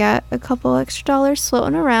 If you got a couple extra dollars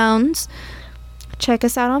floating around, check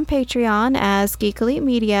us out on Patreon as Geek Elite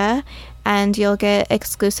Media, and you'll get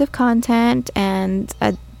exclusive content, and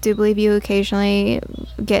I do believe you occasionally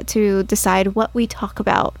get to decide what we talk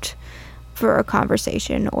about for a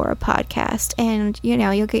conversation or a podcast, and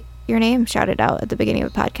you'll get your name shouted out at the beginning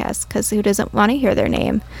of a podcast, because who doesn't want to hear their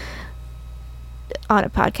name on a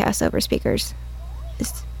podcast over speakers?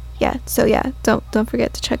 Don't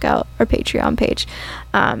forget to check out our Patreon page.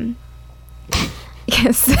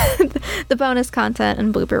 Yes, the bonus content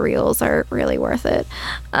and blooper reels are really worth it.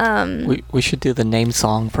 We should do the name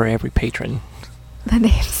song for every patron. The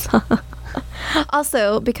name song.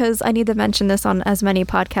 Also, because I need to mention this on as many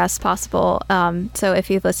podcasts possible, so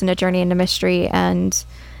if you've listened to Journey into Mystery and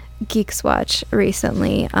Geeks Watch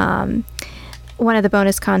recently, one of the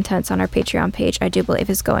bonus contents on our Patreon page, I do believe,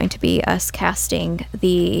 is going to be us casting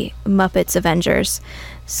the Muppets Avengers.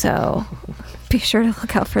 So be sure to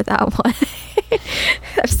look out for that one.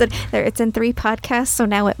 I've said there, it's in 3 podcasts, so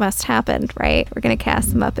now it must happen, right? We're going to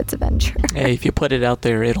cast the Muppets Avengers. Hey, if you put it out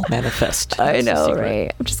there, it'll manifest. I know,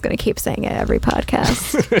 right? I'm just going to keep saying it every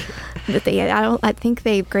podcast. I think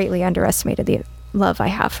they greatly underestimated the love I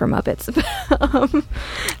have for Muppets.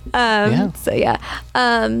 So yeah.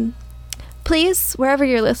 Please, wherever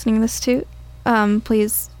you're listening this to,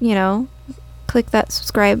 please, click that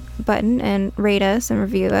subscribe button and rate us and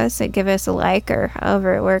review us and give us a like, or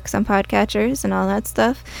however it works on podcatchers and all that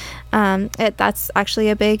stuff. That's actually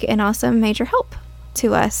a big and awesome major help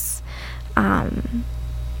to us.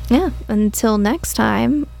 Until next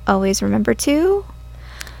time, always remember to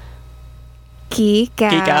geek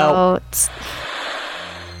out.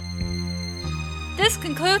 This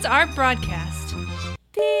concludes our broadcast.